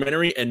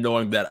documentary and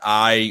knowing that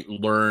I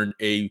learned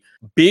a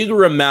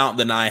bigger amount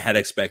than I had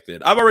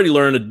expected. I've already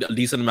learned a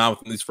decent amount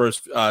from these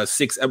first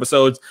 6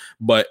 episodes,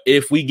 but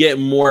if we get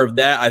more of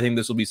that, I think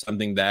this will be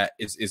something that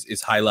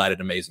is highlighted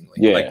amazingly.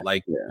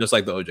 Just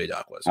like the OJ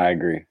doc was. I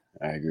agree.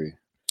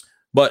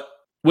 But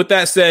with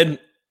that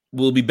said,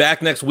 We'll be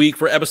back next week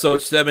for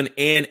episode 7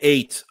 and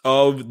 8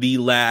 of The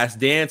Last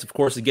Dance. Of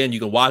course, again,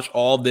 you can watch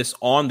all this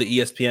on the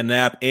ESPN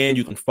app, and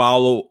you can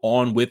follow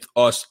on with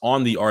us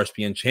on the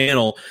RSPN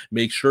channel.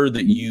 Make sure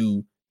that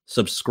you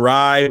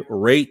subscribe,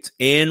 rate,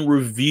 and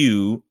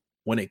review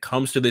when it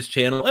comes to this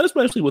channel, and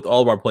especially with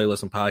all of our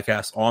playlists and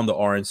podcasts on the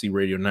RNC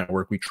Radio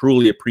Network. We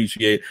truly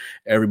appreciate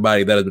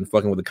everybody that has been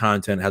fucking with the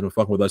content, has been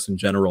fucking with us in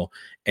general,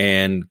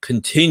 and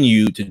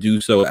continue to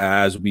do so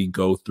as we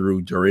go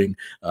through during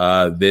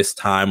this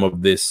time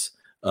of this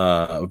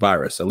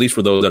virus, at least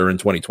for those that are in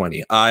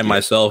 2020. I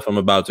myself am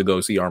about to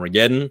go see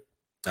Armageddon.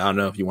 I don't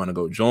know if you want to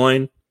go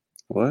join.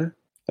 What?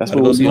 That's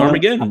what we'll see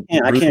Armageddon.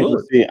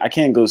 I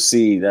can't go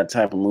see that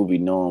type of movie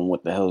knowing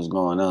what the hell's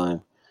going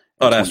on.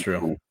 Oh, that's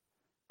true.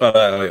 You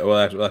don't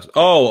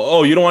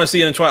want to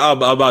see it in 20.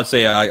 I'm about to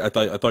say I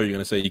thought you were going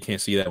to say you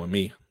can't see that with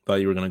me. I thought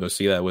you were going to go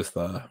see that with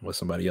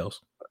somebody else.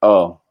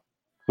 Oh,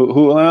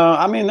 who?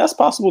 I mean, that's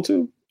possible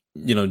too.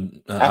 You know,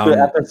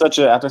 after such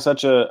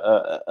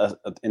a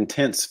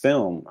intense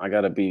film, I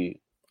gotta be.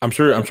 I'm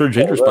sure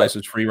Ginger Spice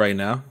is free right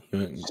now.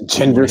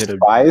 Ginger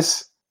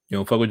Spice? You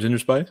don't fuck with Ginger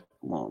Spice?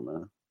 Come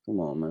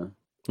on, man.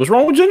 What's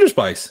wrong with Ginger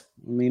Spice?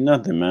 I mean,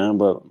 nothing, man.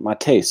 But my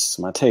taste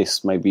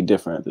might be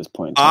different at this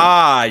point.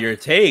 Your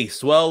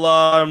taste.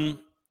 Well,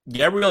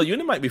 Gabrielle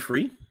Union might be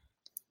free.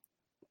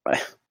 All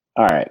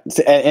right,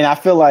 and I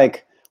feel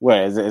like,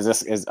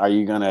 are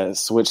you gonna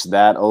switch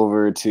that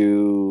over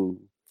to?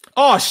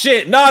 Oh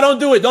shit! No, don't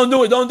do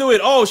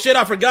it! Oh shit!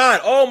 I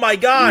forgot. Oh my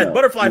god!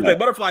 Butterfly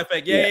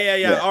effect.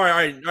 Yeah. All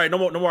right. No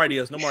more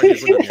ideas. No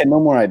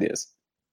more ideas.